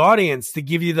for the audience to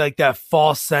give you like that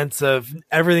false sense of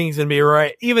everything's going to be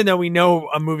right. Even though we know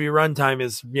a movie runtime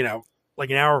is, you know, like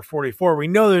an hour 44, we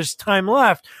know there's time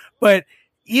left, but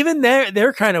even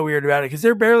they're kind of weird about it because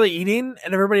they're barely eating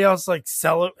and everybody else like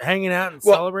hanging out and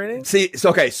celebrating. See,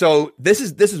 so this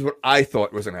is what I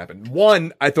thought was going to happen.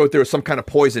 One, I thought there was some kind of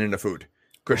poison in the food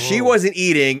because she wasn't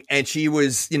eating and she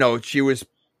was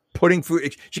putting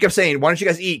food. She kept saying, "Why don't you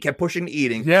guys eat?" Kept pushing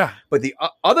eating. Yeah. But the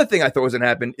other thing I thought was going to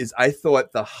happen is I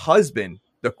thought the husband,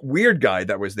 the weird guy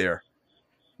that was there,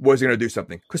 was going to do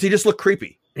something because he just looked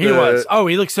creepy. He was. Oh,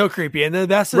 he looked so creepy. And the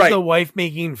best is the wife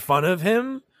making fun of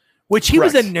him. Which he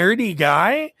was a nerdy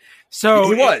guy.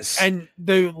 So he was. And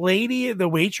the lady, the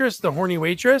waitress, the horny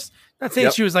waitress, not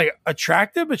saying she was like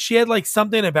attractive, but she had like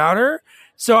something about her.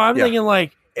 So I'm thinking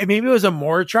like maybe it was a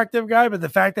more attractive guy, but the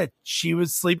fact that she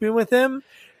was sleeping with him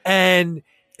and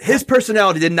his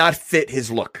personality did not fit his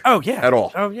look. Oh yeah. At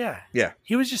all. Oh yeah. Yeah.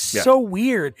 He was just so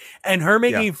weird. And her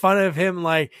making fun of him,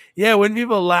 like, wouldn't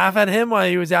people laugh at him while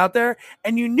he was out there?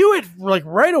 And you knew it like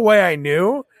right away. I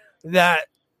knew that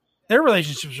their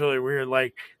relationship's really weird.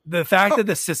 Like the fact that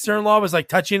the sister-in-law was like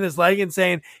touching his leg and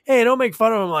saying, "Hey, don't make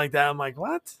fun of him like that." I'm like,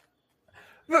 what?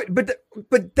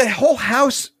 But the whole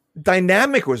house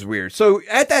dynamic was weird. So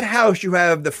at that house, you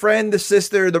have the friend, the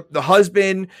sister, the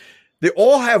husband. They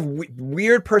all have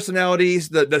weird personalities.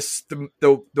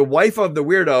 The wife of the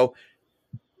weirdo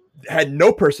had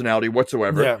no personality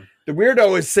whatsoever. Yeah. The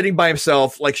weirdo is sitting by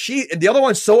himself. Like the other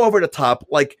one's so over the top.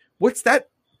 Like, what's that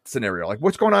scenario? Like,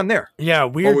 what's going on there? Yeah,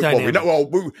 weird dynamic.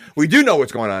 We do know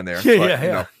what's going on there.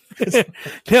 Yeah.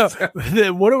 No,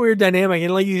 what a weird dynamic.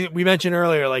 And like we mentioned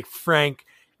earlier, like Frank,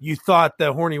 you thought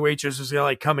the horny waitress was gonna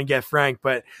like come and get Frank,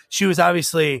 but she was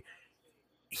obviously,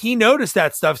 he noticed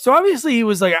that stuff. So obviously he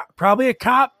was like probably a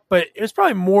cop, but it was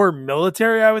probably more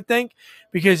military, I would think,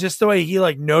 because just the way he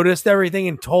like noticed everything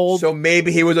and told. So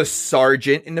maybe he was a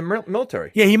sergeant in the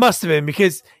military. Yeah, he must have been,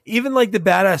 because even like the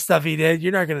badass stuff he did,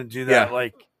 you're not gonna do that. Yeah.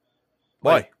 Like,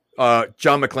 Why?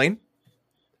 John McClane.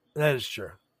 that is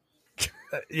true.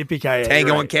 Yippee-ki-yay,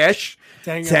 Tango right. and Cash.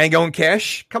 Tango and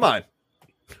Cash. Come on.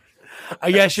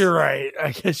 I guess you're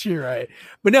right.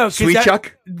 But no, Sweet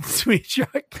Chuck. Sweet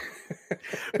Chuck.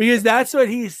 Because that's what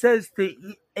he says to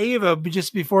Ava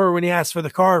just before, when he asks for the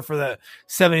car for the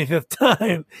 75th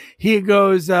time. He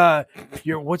goes,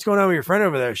 what's going on with your friend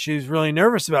over there? She's really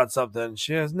nervous about something.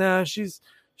 She goes, no, she's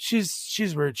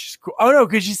weird. She's cool. Oh no,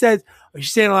 because she says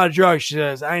she's saying a lot of drugs. She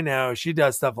says, I know, she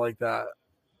does stuff like that.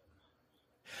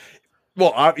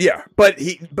 Well, yeah, but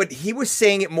he was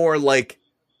saying it more like,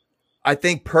 I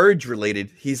think Purge related.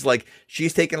 He's like,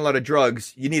 she's taking a lot of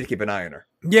drugs. You need to keep an eye on her.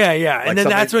 Yeah, yeah. Like and then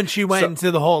that's when she went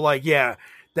into the whole like, yeah,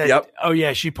 that, Yep. oh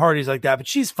yeah, she parties like that, but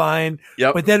she's fine.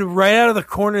 Yep. But then right out of the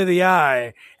corner of the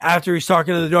eye, after he's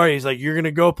talking to the door, he's like, you're going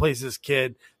to go places,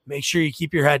 kid. Make sure you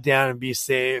keep your head down and be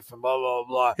safe and blah, blah,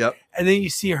 blah. Yep. And then you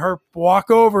see her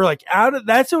walk over like out of,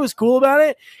 that's what was cool about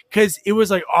it. Cause it was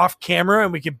like off camera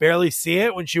and we could barely see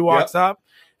it when she walks up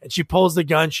and she pulls the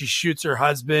gun. She shoots her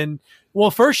husband. Well,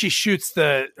 first she shoots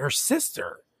her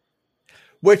sister.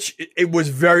 Which it was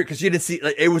very, because you didn't see,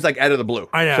 like, it was like out of the blue.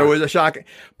 I know. So it was a shock.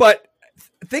 But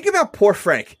think about poor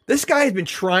Frank. This guy has been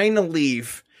trying to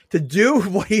leave to do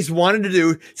what he's wanted to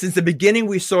do since the beginning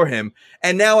we saw him.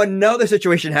 And now another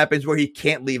situation happens where he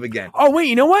can't leave again. Oh, wait,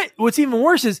 you know what? What's even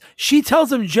worse is she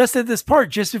tells him just at this part,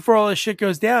 just before all this shit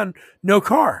goes down, no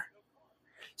car.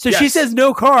 So she says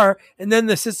no car, and then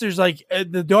the sister's like,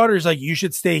 the daughter's like, you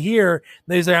should stay here.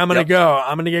 And he's like, I'm going to go.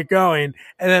 I'm going to get going.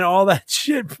 And then all that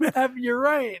shit, you're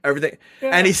right. Everything. Yeah.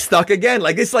 And he's stuck again.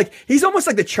 Like, it's like, he's almost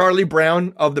like the Charlie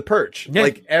Brown of the Purge. Yeah.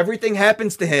 Like, everything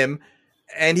happens to him,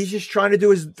 and he's just trying to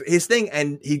do his thing,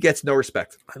 and he gets no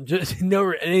respect. I'm just,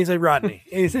 no, and he's like Rodney.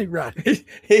 He's like Rodney.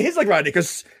 He's like Rodney,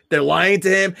 because they're lying to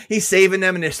him. He's saving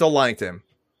them, and they're still lying to him.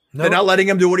 No. They're not letting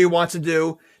him do what he wants to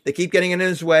do. They keep getting in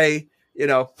his way. You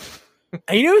know,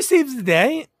 and you know who saves the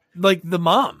day? Like the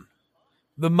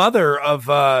mother of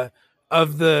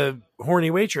the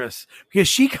horny waitress, because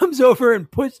she comes over and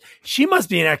she must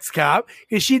be an ex-cop,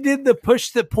 because she did the push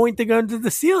that point the gun to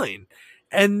the ceiling,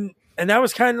 and that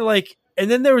was kind of like, and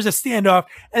then there was a standoff,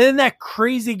 and then that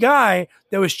crazy guy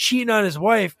that was cheating on his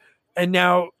wife, and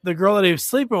now the girl that he was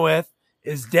sleeping with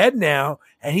is dead now,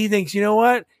 and he thinks, you know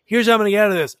what? Here's how I'm going to get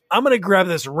out of this. I'm going to grab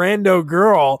this rando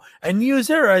girl and use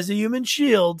her as a human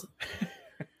shield.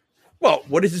 Well,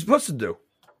 what is he supposed to do?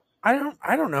 I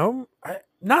don't know.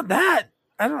 Not that.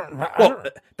 I don't.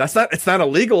 It's not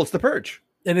illegal. It's the Purge.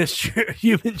 And it's true.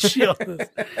 Human shield.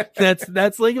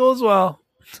 That's legal as well.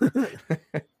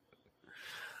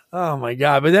 Oh my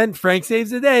God. But then Frank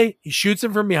saves the day. He shoots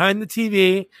him from behind the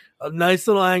TV, a nice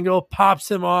little angle,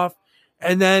 pops him off.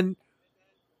 And then,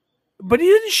 but he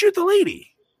didn't shoot the lady.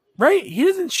 Right? He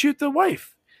doesn't shoot the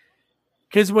wife.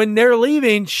 Because when they're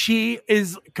leaving, she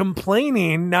is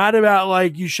complaining, not about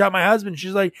like, you shot my husband.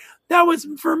 She's like, that was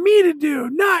for me to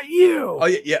do, not you. Oh,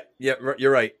 yeah,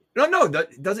 you're right. No,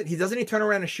 doesn't he turn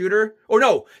around and shoot her? Oh,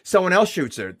 no, someone else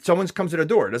shoots her. Someone comes to the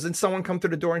door. Doesn't someone come to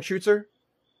the door and shoots her?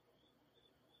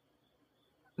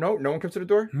 No one comes to the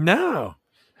door? No.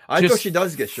 I thought she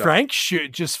does get shot. Frank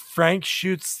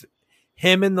shoots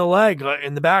him in the leg,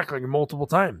 in the back, like multiple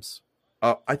times.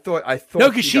 I thought. No,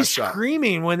 because she's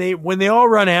screaming when they all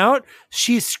run out.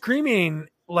 She's screaming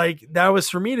like that was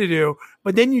for me to do.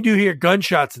 But then you do hear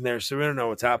gunshots in there, so we don't know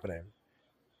what's happening.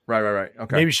 Right.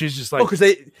 Okay. Maybe she's just like, because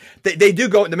they do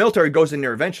go. The military goes in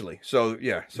there eventually. So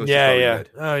yeah. So yeah. Good.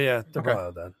 Oh yeah. They're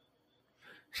probably done.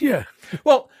 Yeah.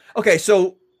 Well, okay.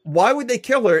 So why would they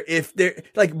kill her if they're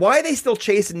like? Why are they still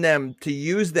chasing them to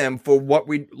use them for what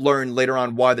we learn later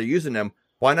on? Why they're using them?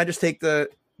 Why not just take the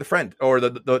friend or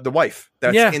the wife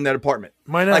that's in that apartment?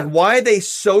 Why not? Like, why are they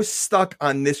so stuck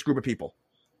on this group of people?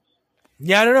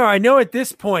 Yeah, I don't know. I know at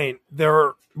this point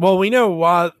we know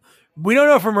why. We don't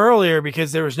know from earlier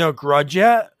because there was no grudge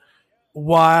yet.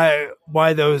 Why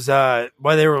they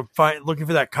were looking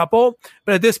for that couple,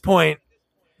 but at this point,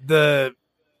 the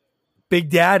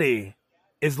Big Daddy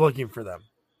is looking for them.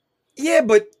 Yeah,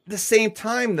 but at the same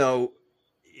time, though,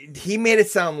 he made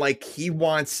it sound like he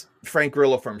wants Frank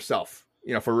Grillo for himself.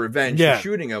 For revenge for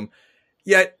shooting him.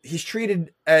 Yet he's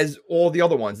treated as all the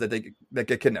other ones that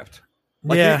get kidnapped.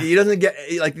 Like he doesn't get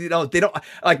like they don't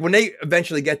like when they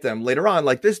eventually get them later on.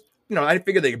 Like this, I didn't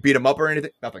figure they could beat him up or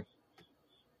anything. Nothing.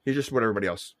 He's just with everybody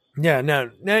else. Yeah,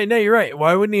 no, you're right.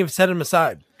 Why wouldn't he have set him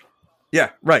aside?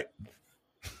 Yeah, right.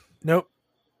 Nope.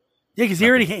 Yeah, because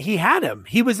he had him.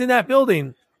 He was in that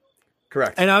building.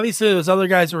 Correct. And obviously those other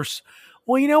guys were.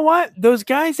 Well, you know what? Those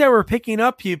guys that were picking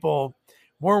up people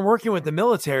weren't working with the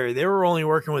military. They were only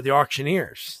working with the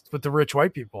auctioneers, with the rich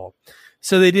white people.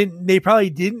 So they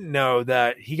probably didn't know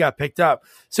that he got picked up.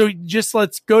 So just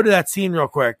let's go to that scene real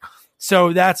quick.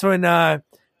 So that's when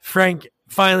Frank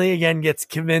finally again gets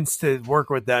convinced to work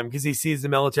with them because he sees the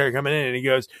military coming in and he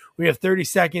goes, "We have 30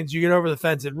 seconds. You get over the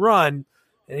fence and run."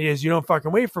 And he goes, "You don't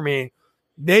fucking wait for me."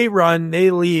 They run, they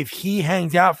leave. He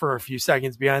hangs out for a few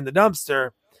seconds behind the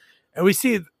dumpster. And we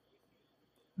see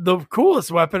the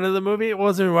coolest weapon of the movie. It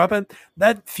wasn't a weapon.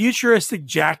 That futuristic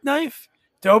jackknife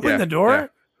to open the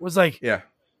door was like, it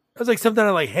was like something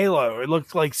like Halo. It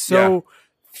looked like so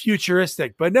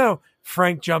futuristic. But no,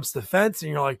 Frank jumps the fence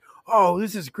and you're like, oh,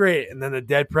 this is great. And then the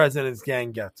dead president's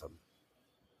gang gets him.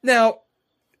 Now,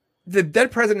 the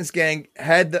dead president's gang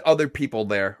had the other people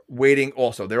there waiting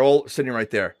also. They're all sitting right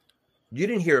there. You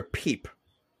didn't hear a peep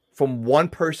from one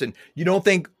person. You don't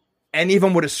think any of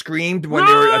them would have screamed when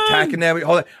they were attacking them?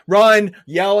 Run,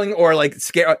 yelling, or like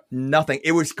scare? Nothing.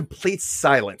 It was complete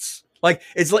silence. Like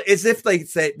it's as if they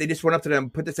just went up to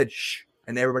them, said shh,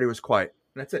 and everybody was quiet.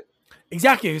 And that's it.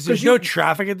 Exactly, because there's no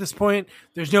traffic at this point.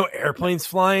 There's no airplanes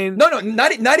flying. No,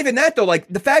 not even that though. Like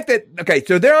the fact that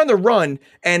so they're on the run,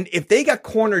 and if they got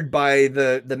cornered by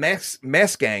the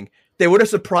mask gang, they would have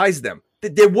surprised them.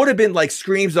 There would have been like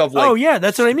screams of like, oh yeah,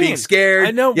 that's what I mean. Being scared.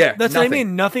 I know. Yeah, that's what I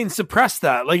mean. Nothing suppressed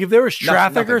that. Like if there was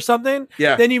traffic or something,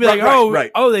 then you'd be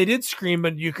oh, they did scream,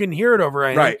 but you couldn't hear it over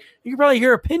anything. Right. You could probably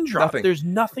hear a pin drop. Nothing. There's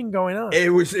nothing going on.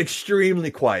 It was extremely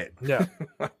quiet. Yeah.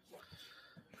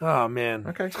 Oh man.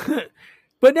 Okay.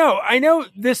 But no, I know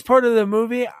this part of the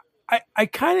movie. I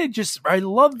kind of I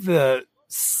love the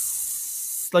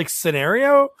like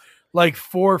scenario, like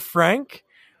for Frank.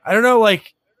 I don't know,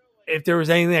 like if there was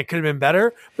anything that could have been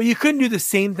better, but you couldn't do the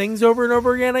same things over and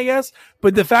over again, I guess.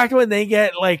 But the fact when they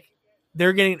get like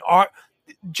they're getting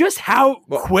just how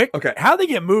how they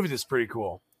get moved is pretty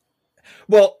cool.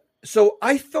 Well, so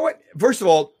I thought, first of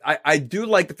all, I do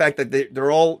like the fact that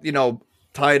they're all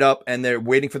tied up and they're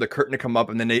waiting for the curtain to come up,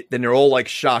 and then they're all like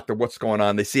shocked at what's going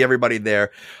on. They see everybody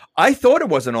there. I thought it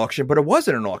was an auction, but it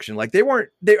wasn't an auction. Like they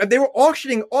were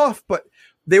auctioning off, but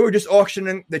they were just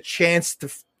auctioning the chance to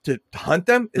hunt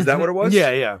them. Is that what it was?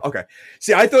 Yeah. Okay.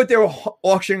 See, I thought they were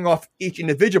auctioning off each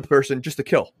individual person just to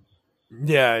kill.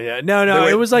 Yeah. No.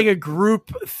 It was like a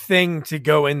group thing to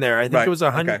go in there. I think it was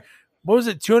 100. Okay. What was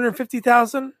it?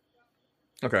 250,000.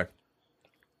 Okay.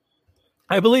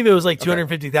 I believe it was like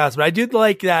 250,000. But I did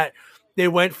like that they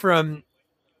went from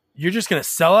you're just gonna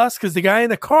sell us, because the guy in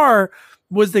the car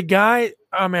was the guy.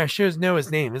 Oh man, I should know his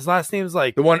name. His last name is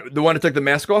like the one who took the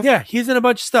mask off. Yeah, he's in a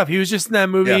bunch of stuff. He was just in that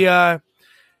movie. Yeah.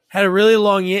 Had a really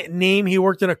long name. He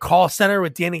worked in a call center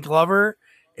with Danny Glover.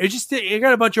 It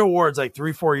got a bunch of awards like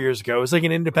 3-4 years ago. It was like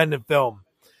an independent film.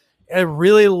 A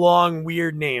really long,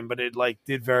 weird name, but it like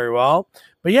did very well.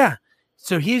 But yeah,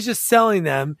 so he's just selling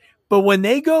them. But when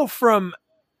they go from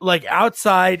like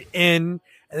outside in,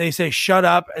 and they say shut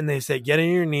up, and they say get on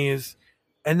your knees,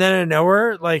 and then out of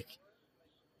nowhere, like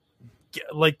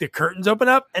the curtains open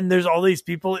up, and there's all these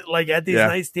people like at these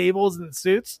nice tables and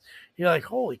suits. You're like,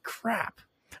 holy crap!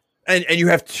 And you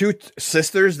have two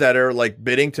sisters that are like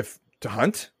bidding to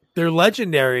hunt. They're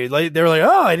legendary. Like they were like,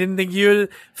 oh, I didn't think you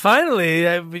finally.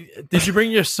 Did you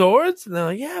bring your swords? And they're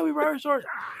like, yeah, we brought our swords.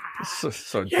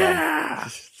 So dumb.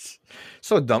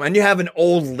 So dumb. And you have an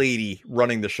old lady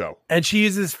running the show. And she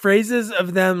uses phrases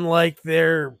of them like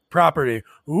their property.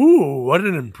 Ooh, what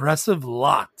an impressive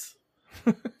lot.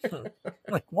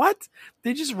 Like, what?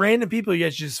 They just random people you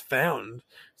guys just found.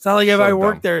 It's not like if I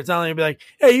worked there, it's not like I'd be like,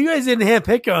 hey, you guys didn't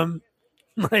handpick them.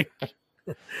 Like,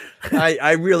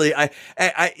 I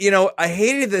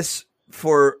hated this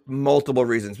for multiple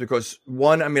reasons, because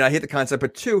one, I mean, I hate the concept,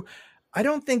 but two, I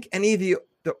don't think any of the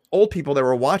old people that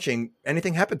were watching,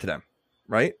 anything happened to them,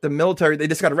 right? The military, they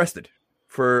just got arrested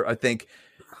for, I think,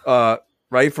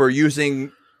 for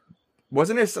using,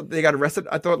 wasn't it something they got arrested?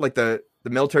 I thought like the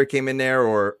military came in there,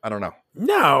 or I don't know.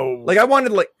 No. Like I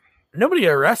wanted nobody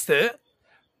arrested.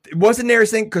 It wasn't there a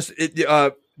thing because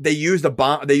they used a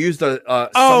bomb. They used a.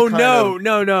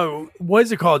 No. What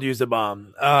is it called? Used a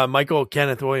bomb. Michael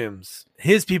Kenneth Williams.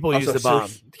 His people used the bomb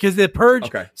because the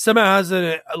Purge somehow has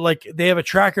they have a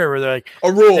tracker where they're like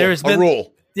a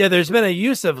rule. Yeah, there's been a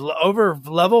use of over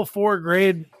level 4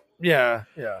 grade. Yeah.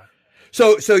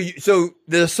 So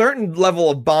there's a certain level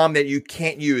of bomb that you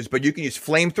can't use, but you can use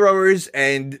flamethrowers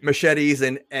and machetes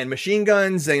and machine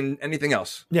guns and anything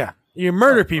else. Yeah, you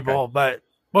murder people, but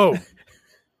whoa,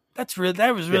 that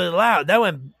was really loud. That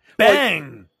went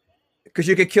bang. Because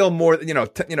you could kill more,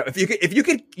 if you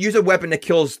could use a weapon that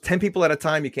kills 10 people at a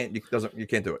time, you can't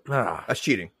do it. That's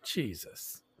cheating.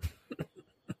 Jesus.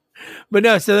 But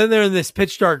no, so then they're in this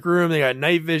pitch dark room. They got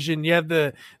night vision. You have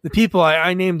the people.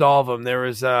 I named all of them. There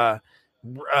was Dad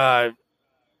and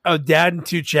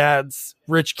two Chads,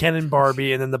 Rich, Ken, and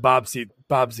Barbie, and then the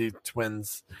Bobsy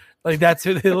twins. Like that's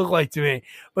who they look like to me.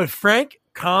 But Frank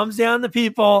calms down the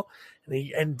people,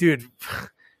 and dude.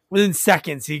 Within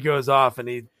seconds, he goes off and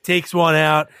he takes one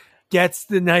out, gets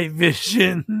the night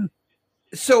vision.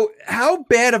 So how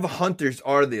bad of hunters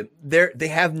are they? They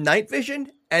have night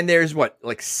vision, and there's what,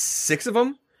 like 6 of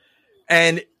them?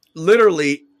 And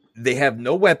literally, they have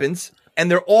no weapons,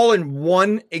 and they're all in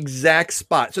one exact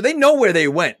spot. So they know where they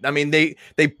went. I mean, they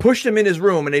pushed him in his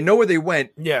room, and they know where they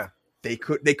went. Yeah. They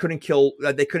couldn't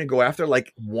go after,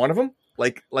 like, one of them?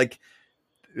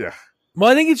 Yeah. Well,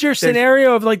 I think it's your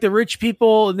scenario of like the rich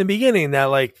people in the beginning that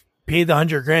like paid the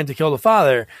 $100,000 to kill the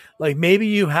father. Like maybe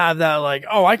you have that like,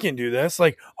 oh, I can do this.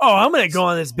 Like, oh, I'm going to go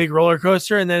on this big roller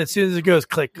coaster. And then as soon as it goes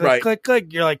click, click, click,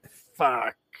 click, you're like,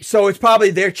 fuck. So it's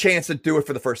probably their chance to do it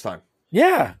for the first time.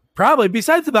 Yeah, probably.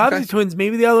 Besides the Bobsy twins,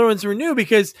 maybe the other ones were new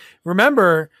because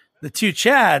remember the two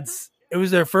Chads, it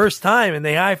was their first time and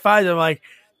they high-fived them like,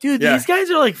 dude, these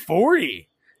guys are like 40.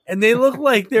 And they look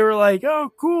like they were like,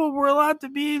 oh, cool, we're allowed to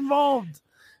be involved.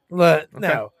 But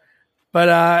no.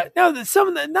 But no, some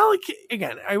of the, not like,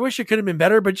 again, I wish it could have been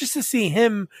better, but just to see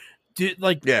him do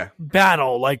like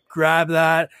battle, like grab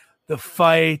that, the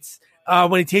fights,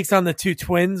 when he takes on the two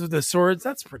twins with the swords,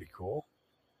 that's pretty cool.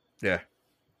 Yeah.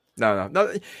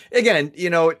 No. Again,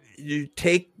 you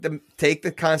take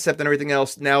the concept and everything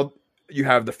else. Now you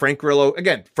have the Frank Grillo.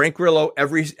 Again, Frank Grillo,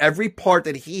 every part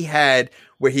that he had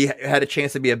where he had a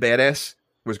chance to be a badass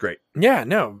was great. Yeah,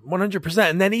 no, 100%.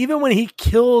 And then even when he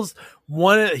kills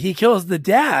the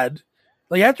dad,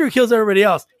 like after he kills everybody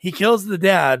else, he kills the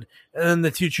dad, and then the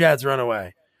two Chads run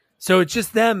away. So it's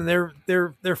just them, and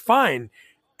they're fine.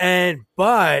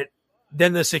 But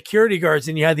then the security guards,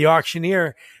 and you had the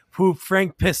auctioneer who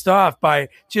Frank pissed off by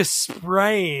just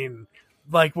spraying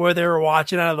like where they were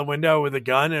watching out of the window with a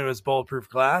gun and it was bulletproof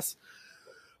glass.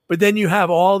 But then you have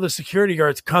all the security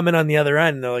guards coming on the other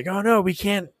end and they're like, oh no, we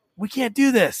can't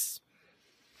do this.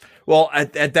 Well,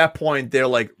 at that point, they're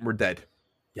like, we're dead.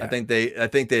 Yeah. I think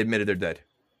they admitted they're dead.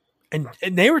 And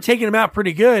they were taking him out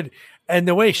pretty good. And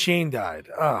the way Shane died,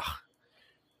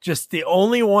 just the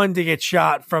only one to get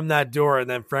shot from that door. And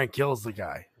then Frank kills the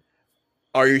guy.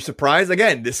 Are you surprised?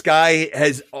 Again, this guy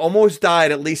has almost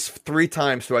died at least 3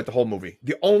 times throughout the whole movie.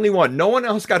 The only one. No one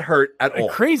else got hurt at all.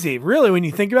 Crazy, really, when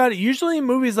you think about it. Usually in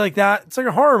movies like that, it's like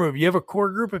a horror movie. You have a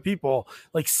core group of people.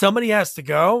 Like somebody has to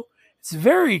go. It's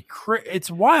it's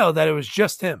wild that it was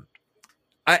just him.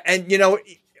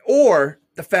 Or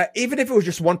the fact, even if it was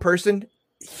just one person,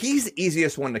 he's the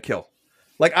easiest one to kill.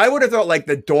 Like I would have thought like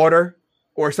the daughter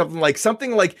or something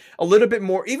like a little bit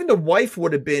more. Even the wife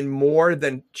would have been more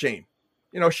than Shane.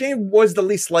 Shane was the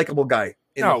least likable guy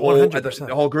in the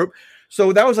whole group.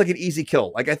 So that was like an easy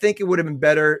kill. Like, I think it would have been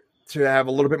better to have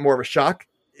a little bit more of a shock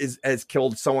as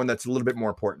killed someone that's a little bit more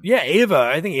important. Yeah, Ava.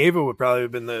 I think Ava would probably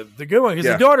have been the good one because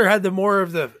the daughter had the more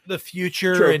of the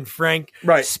future. True. And Frank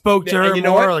spoke to her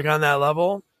more like on that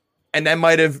level. And that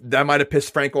might have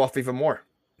pissed Frank off even more.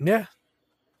 Yeah.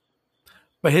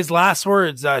 But his last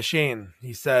words, Shane,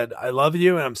 he said, I love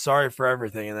you and I'm sorry for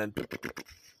everything. And then...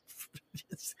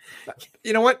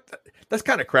 You know what? That's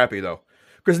kind of crappy though,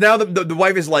 because now the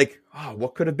wife is like, "Oh,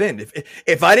 what could have been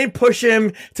if I didn't push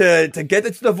him to get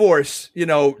this divorce? We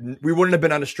wouldn't have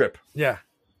been on the strip." Yeah,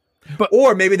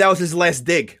 or maybe that was his last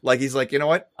dig. Like he's like, you know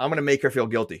what? I'm gonna make her feel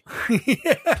guilty.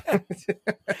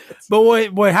 But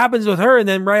what happens with her, and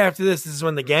then right after this is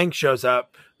when the gang shows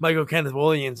up, Michael Kenneth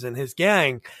Williams and his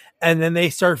gang, and then they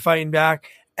start fighting back,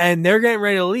 and they're getting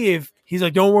ready to leave. He's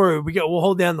like, "Don't worry, we'll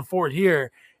hold down the fort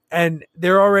here." And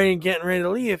they're already getting ready to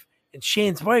leave. And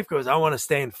Shane's wife goes, I want to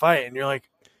stay and fight. And you're like,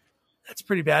 that's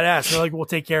pretty badass. And they're like, we'll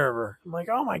take care of her. I'm like,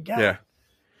 oh my God.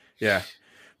 Yeah.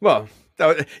 Well,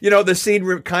 the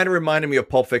scene kind of reminded me of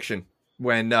Pulp Fiction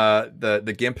when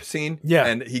the Gimp scene. Yeah.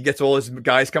 And he gets all his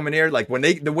guys coming here. Like when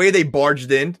the way they barged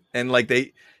in and like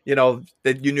that you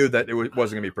knew that it wasn't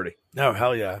going to be pretty. No,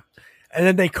 hell yeah. And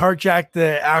then they carjacked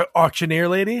the auctioneer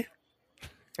lady.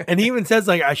 And he even says,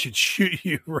 like, I should shoot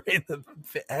you right in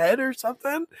the head or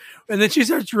something. And then she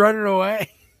starts running away.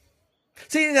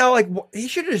 See, now, like, he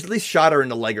should have at least shot her in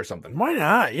the leg or something. Why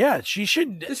not? Yeah, she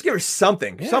should just give her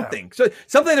something, yeah. something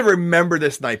to remember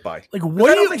this night by. Like, I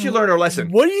don't think she learned her lesson.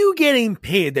 What are you getting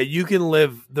paid that you can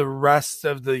live the rest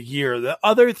of the year, the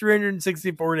other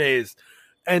 364 days,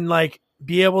 and like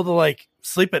be able to like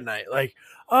sleep at night? Like,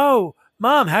 oh,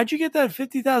 Mom, how'd you get that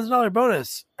 $50,000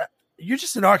 bonus? You're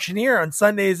just an auctioneer on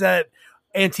Sundays at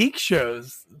antique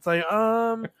shows. It's like,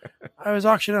 I was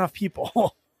auctioning off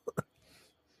people.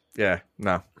 Yeah,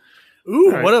 no.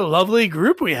 Ooh, right. What a lovely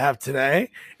group we have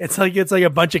today. It's like a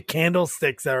bunch of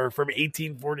candlesticks that are from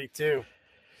 1842.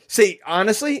 See,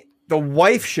 honestly, the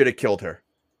wife should have killed her.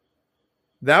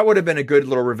 That would have been a good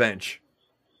little revenge.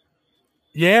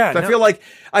 Yeah. So no.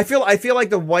 I feel like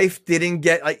the wife didn't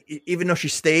get, like, even though she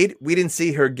stayed, we didn't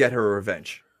see her get her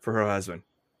revenge for her husband.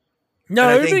 No,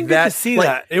 it would have been good to see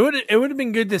that. It would have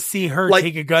been good to see her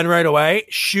take a gun right away,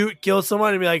 shoot, kill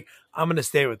someone, and be like, I'm going to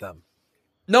stay with them.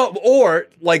 No, or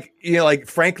like, you know, like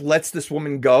Frank lets this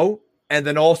woman go, and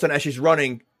then all of a sudden, as she's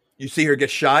running, you see her get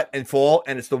shot and fall,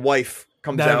 and it's the wife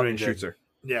comes out and shoots her.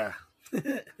 Yeah.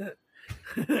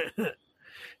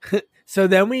 So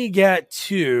then we get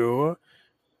to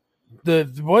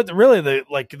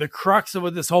the crux of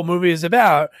what this whole movie is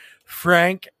about.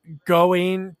 Frank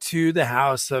going to the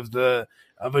house of a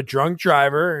drunk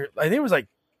driver. I think it was like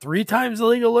 3 times the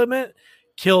legal limit.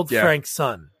 Killed Frank's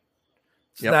son.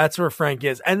 So that's where Frank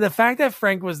is. And the fact that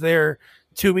Frank was there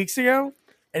 2 weeks ago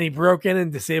and he broke in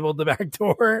and disabled the back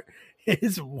door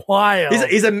is wild.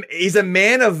 He's a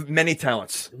man of many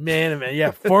talents. Yeah.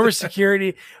 Former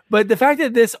security. But the fact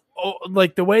that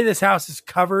like the way this house is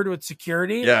covered with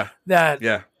security, there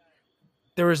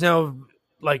was no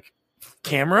like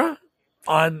camera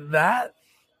on that.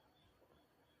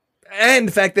 And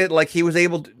the fact that like he was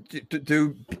able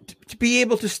to be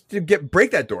able to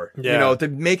break that door, you know, to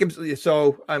make him.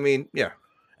 So I mean, yeah.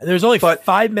 And there's only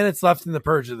 5 minutes left in the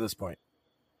purge at this point.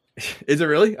 Is it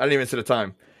really? I didn't even see the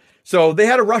time. So they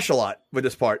had to rush a lot with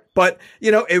this part, but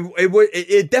you know,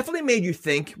 it definitely made you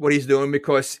think what he's doing,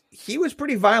 because he was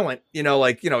pretty violent. You know,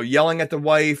 like, you know, yelling at the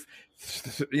wife,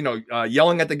 you know,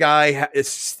 yelling at the guy,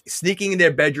 sneaking in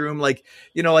their bedroom, like,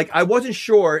 you know, like I wasn't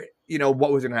sure, you know,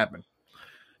 what was going to happen.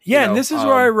 Yeah, and this is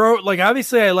where I wrote, like,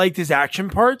 obviously I liked his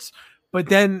action parts, but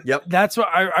then that's what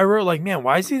I wrote, like, man,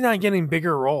 why is he not getting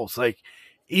bigger roles? Like,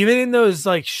 even in those,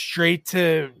 like, straight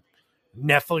to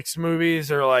Netflix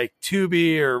movies or, like,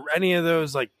 Tubi or any of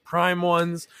those, like, Prime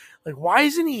ones, like, why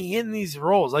isn't he in these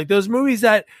roles? Like, those movies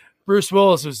that Bruce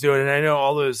Willis was doing, and I know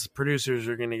all those producers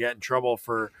are going to get in trouble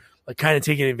for, like, kind of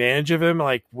taking advantage of him,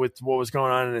 like, with what was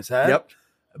going on in his head. Yep.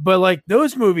 But like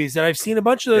those movies that I've seen a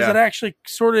bunch of those that I actually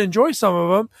sort of enjoy some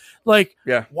of them. Like,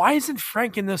 why isn't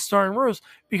Frank in those starring roles?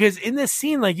 Because in this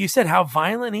scene, like you said, how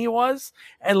violent he was,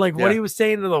 and like what he was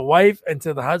saying to the wife and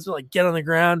to the husband, like get on the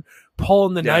ground,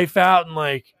 pulling the knife out, and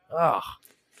like,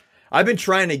 I've been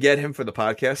trying to get him for the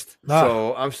podcast,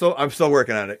 so I'm still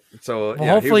working on it. So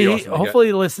hopefully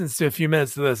he listens to a few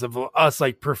minutes of this of us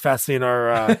like professing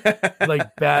our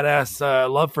like badass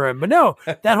love for him. But no,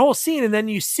 that whole scene, and then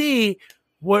you see.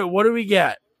 What do we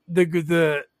get?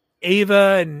 The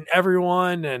Ava and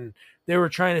everyone, and they were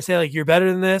trying to say like you're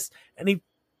better than this, and he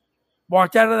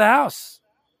walked out of the house,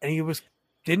 and he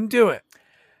didn't do it.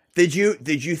 Did you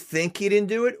think he didn't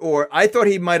do it, or I thought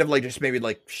he might have like just maybe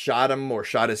like shot him or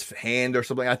shot his hand or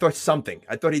something? I thought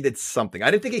he did something. I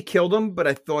didn't think he killed him, but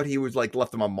I thought he was like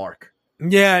left him on mark.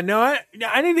 Yeah, no, I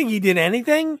didn't think he did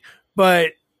anything,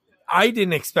 but I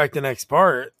didn't expect the next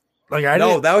part. Like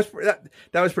that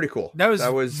was pretty cool. That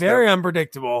was very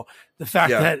unpredictable. The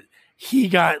fact that he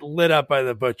got lit up by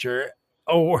the butcher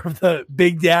or the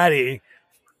Big Daddy.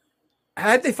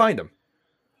 How'd they find him?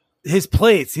 His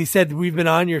plates. He said, "We've been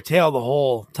on your tail the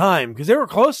whole time," because they were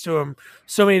close to him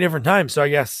so many different times. So I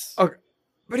guess. Okay.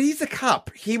 But he's a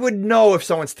cop. He would know if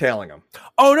someone's tailing him.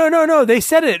 Oh no! They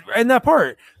said it in that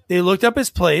part. They looked up his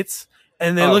plates.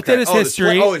 And they looked at his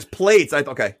history. His plates.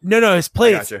 Okay. No, his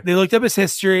plates. They looked up his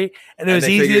history, and it was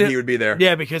they easy. He would be there.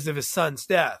 Yeah, because of his son's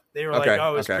death. They were like,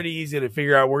 "Oh, it's pretty easy to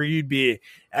figure out where you'd be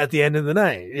at the end of the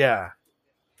night." Yeah,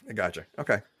 I gotcha.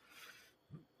 Okay,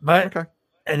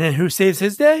 and then who saves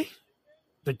his day?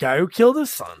 The guy who killed his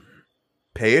son.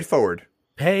 Pay it forward.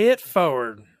 Hey, at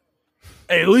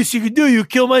least you could do. You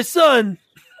kill my son.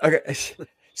 Okay.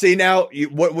 See, now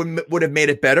what would have made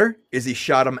it better is he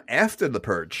shot him after the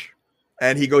purge.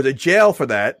 And he goes to jail for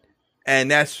that. And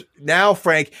that's now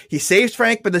Frank. He saves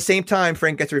Frank, but at the same time,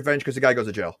 Frank gets revenge because the guy goes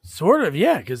to jail. Sort of,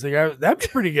 yeah. Because the guy, that'd be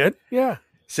pretty good. Yeah.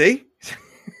 See?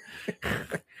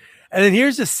 And then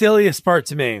here's the silliest part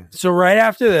to me. So right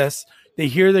after this,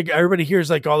 everybody hears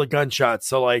like all the gunshots.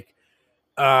 So like,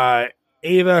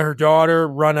 Ava, her daughter,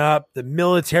 run up. The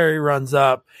military runs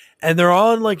up, and they're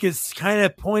all in like this kind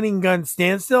of pointing gun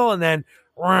standstill, and then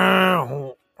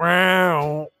the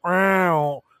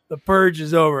purge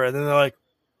is over, and then they're like,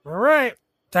 "All right,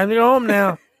 time to go home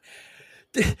now."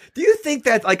 Do you think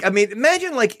that, like, I mean,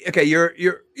 imagine like, okay, you're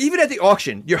even at the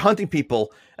auction, you're hunting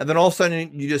people, and then all of a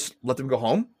sudden you just let them go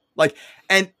home, like,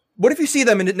 and what if you see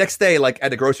them in the next day, like at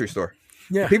the grocery store?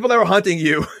 Yeah, the people that were hunting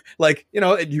you, like, you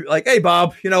know, and you like, hey,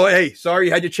 Bob, you know, hey, sorry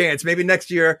you had your chance. Maybe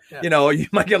next year, you know, you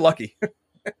might get lucky.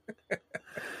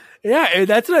 Yeah,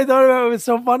 that's what I thought about. It was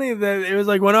so funny that it was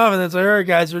like went off, and it's like, all right,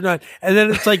 guys, we're done. And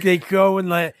then it's like they go and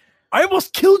like, I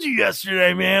almost killed you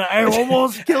yesterday, man. I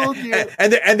almost killed you.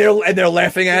 and they're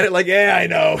laughing at it like, yeah, I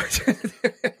know.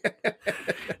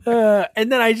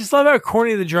 And then I just love how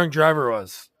corny the drunk driver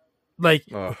was. Like,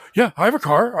 yeah, I have a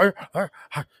car.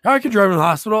 I can drive in the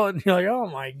hospital. And you're like, oh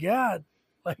my God.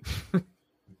 Like,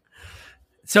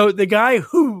 so the guy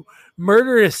who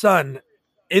murdered his son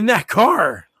in that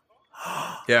car.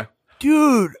 Yeah.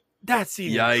 Dude, that's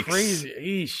even Yikes. crazy.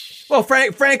 Eesh. Well,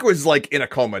 Frank was like in a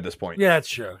coma at this point. Yeah, that's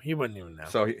true. He wouldn't even know.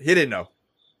 So he didn't know.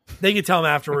 They could tell him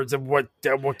afterwards of what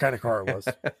kind of car it was.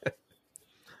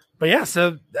 But yeah,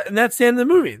 so and that's the end of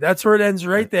the movie. That's where it ends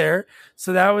right there.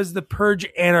 So that was the Purge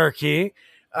Anarchy.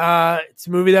 It's a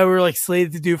movie that we were like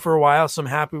slated to do for a while. So I'm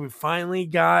happy we finally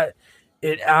got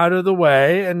it out of the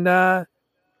way. And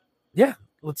yeah,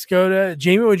 let's go to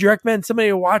Jamie. Would you recommend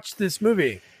somebody watch this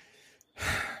movie?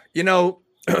 You know,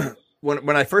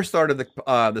 when I first started this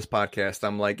podcast,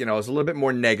 I'm like, you know, I was a little bit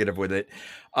more negative with it.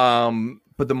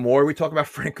 But the more we talk about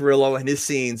Frank Grillo and his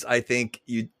scenes, I think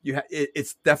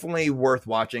it's definitely worth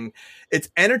watching. It's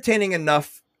entertaining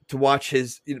enough to watch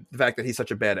the fact that he's such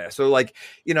a badass. So like,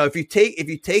 you know, if you take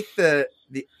forget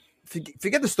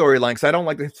the storyline, because I don't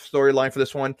like the storyline for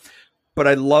this one, but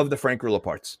I love the Frank Grillo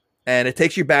parts, and it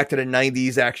takes you back to the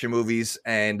 90s action movies.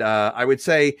 And I would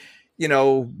say, you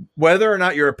know, whether or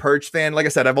not you're a Purge fan, like I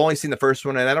said, I've only seen the first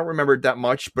one and I don't remember it that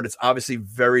much, but it's obviously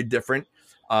very different.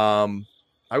 I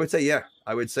would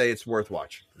say it's worth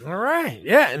watching. All right.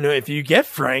 Yeah. And if you get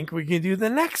Frank, we can do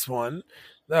the next one,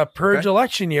 the Purge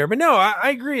election year. But no, I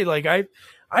agree. Like I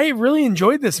really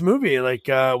enjoyed this movie. Like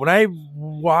when I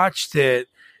watched it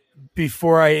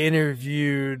before I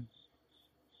interviewed,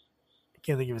 I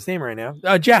can't think of his name right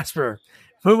now, Jasper.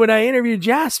 But when I interviewed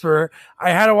Jasper,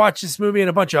 I had to watch this movie and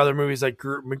a bunch of other movies like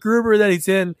MacGruber that he's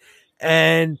in.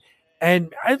 And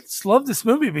I just love this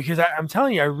movie because I'm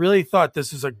telling you, I really thought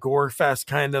this was a gore fest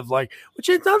kind of like, which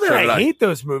is not that I hate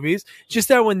those movies, just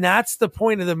that when that's the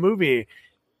point of the movie,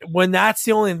 when that's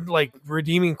the only like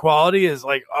redeeming quality is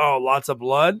like, oh, lots of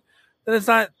blood, then it's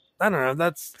not, I don't know,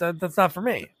 that's not for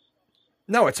me.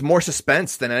 No, it's more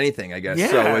suspense than anything, I guess. Yeah.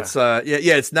 So it's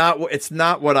it's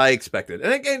not what I expected.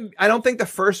 And again, I don't think the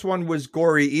first one was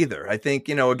gory either. I think,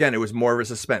 you know, again, it was more of a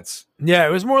suspense. Yeah,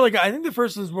 it was more like, I think the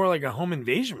first one was more like a home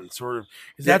invasion sort of.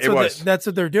 That's that's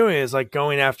what they're doing is like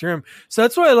going after him. So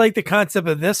that's why I like the concept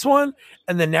of this one,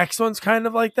 and the next one's kind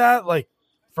of like that. Like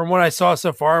from what I saw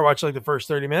so far, I watched like the first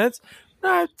 30 minutes. No,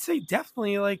 I'd say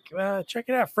definitely like check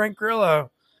it out. Frank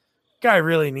Grillo. Guy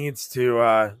really needs to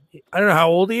I don't know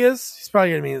how old he is. He's probably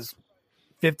gonna be in his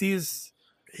 50s.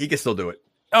 He can still do it.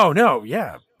 Oh no,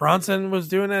 yeah. Bronson was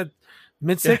doing it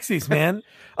mid-60s, man.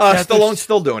 Stallone's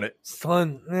still doing it.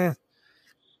 Stallone,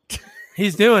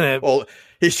 he's doing it. Well,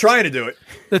 he's trying to do it.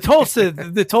 The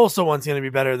Tulsa one's gonna be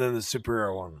better than the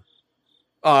superhero one.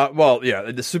 Well, yeah,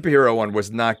 the superhero one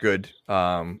was not good.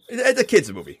 It's a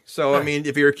kid's movie. So I mean,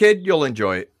 if you're a kid, you'll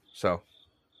enjoy it. So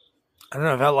I don't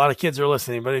know if a lot of kids are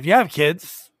listening, but if you have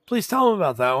kids, please tell them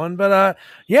about that one. But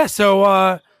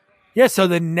so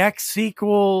the next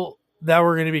sequel that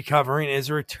we're going to be covering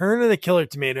is Return of the Killer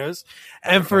Tomatoes.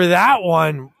 And for that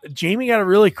one, Jamie got a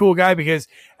really cool guy because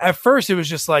at first it was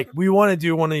just like, we want to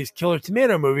do one of these Killer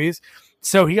Tomato movies.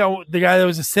 So he got the guy that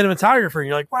was a cinematographer, and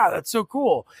you're like, wow, that's so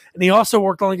cool. And he also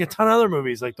worked on like a ton of other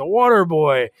movies, like The Water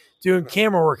Boy, doing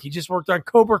camera work. He just worked on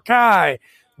Cobra Kai,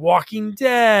 Walking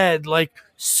Dead, like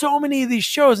so many of these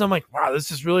shows. I'm like, wow,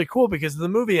 this is really cool because of the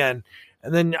movie end.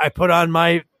 And then I put on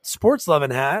my sports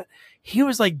loving hat. He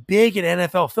was like big in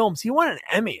NFL films. He won an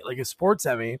Emmy, like a sports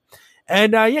Emmy.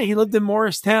 And he lived in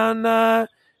Morristown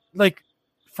like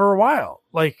for a while,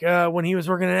 like when he was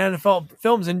working in NFL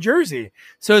films in Jersey.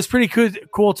 So it's pretty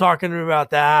cool talking to him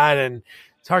about that and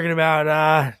talking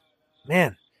about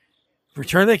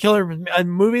Return of the Killer, a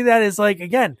movie that is like,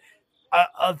 again,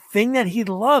 a thing that he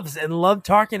loves and loved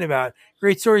talking about.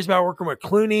 Great stories about working with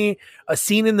Clooney, a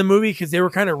scene in the movie because they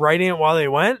were kind of writing it while they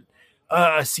went,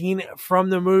 a scene from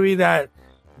the movie that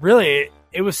really,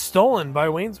 it was stolen by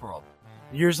Wayne's World.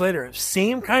 years later.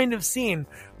 Same kind of scene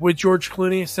with George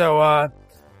Clooney. So,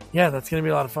 yeah, that's going to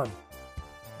be a lot of fun.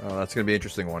 Oh, that's going to be an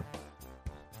interesting one.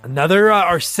 Another,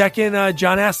 our second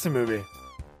John Aston movie.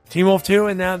 Teen Wolf 2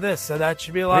 and now this. So that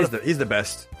should be a lot of... He's the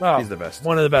best. Oh, he's the best.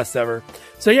 One of the best ever.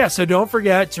 So, yeah, so don't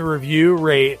forget to review,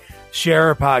 rate, share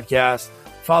our podcast.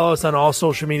 Follow us on all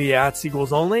social media at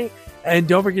Sequels Only. And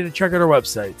don't forget to check out our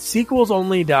website,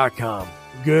 sequelsonly.com.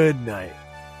 Good night.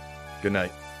 Good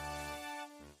night.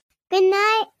 Good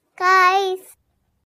night, guys.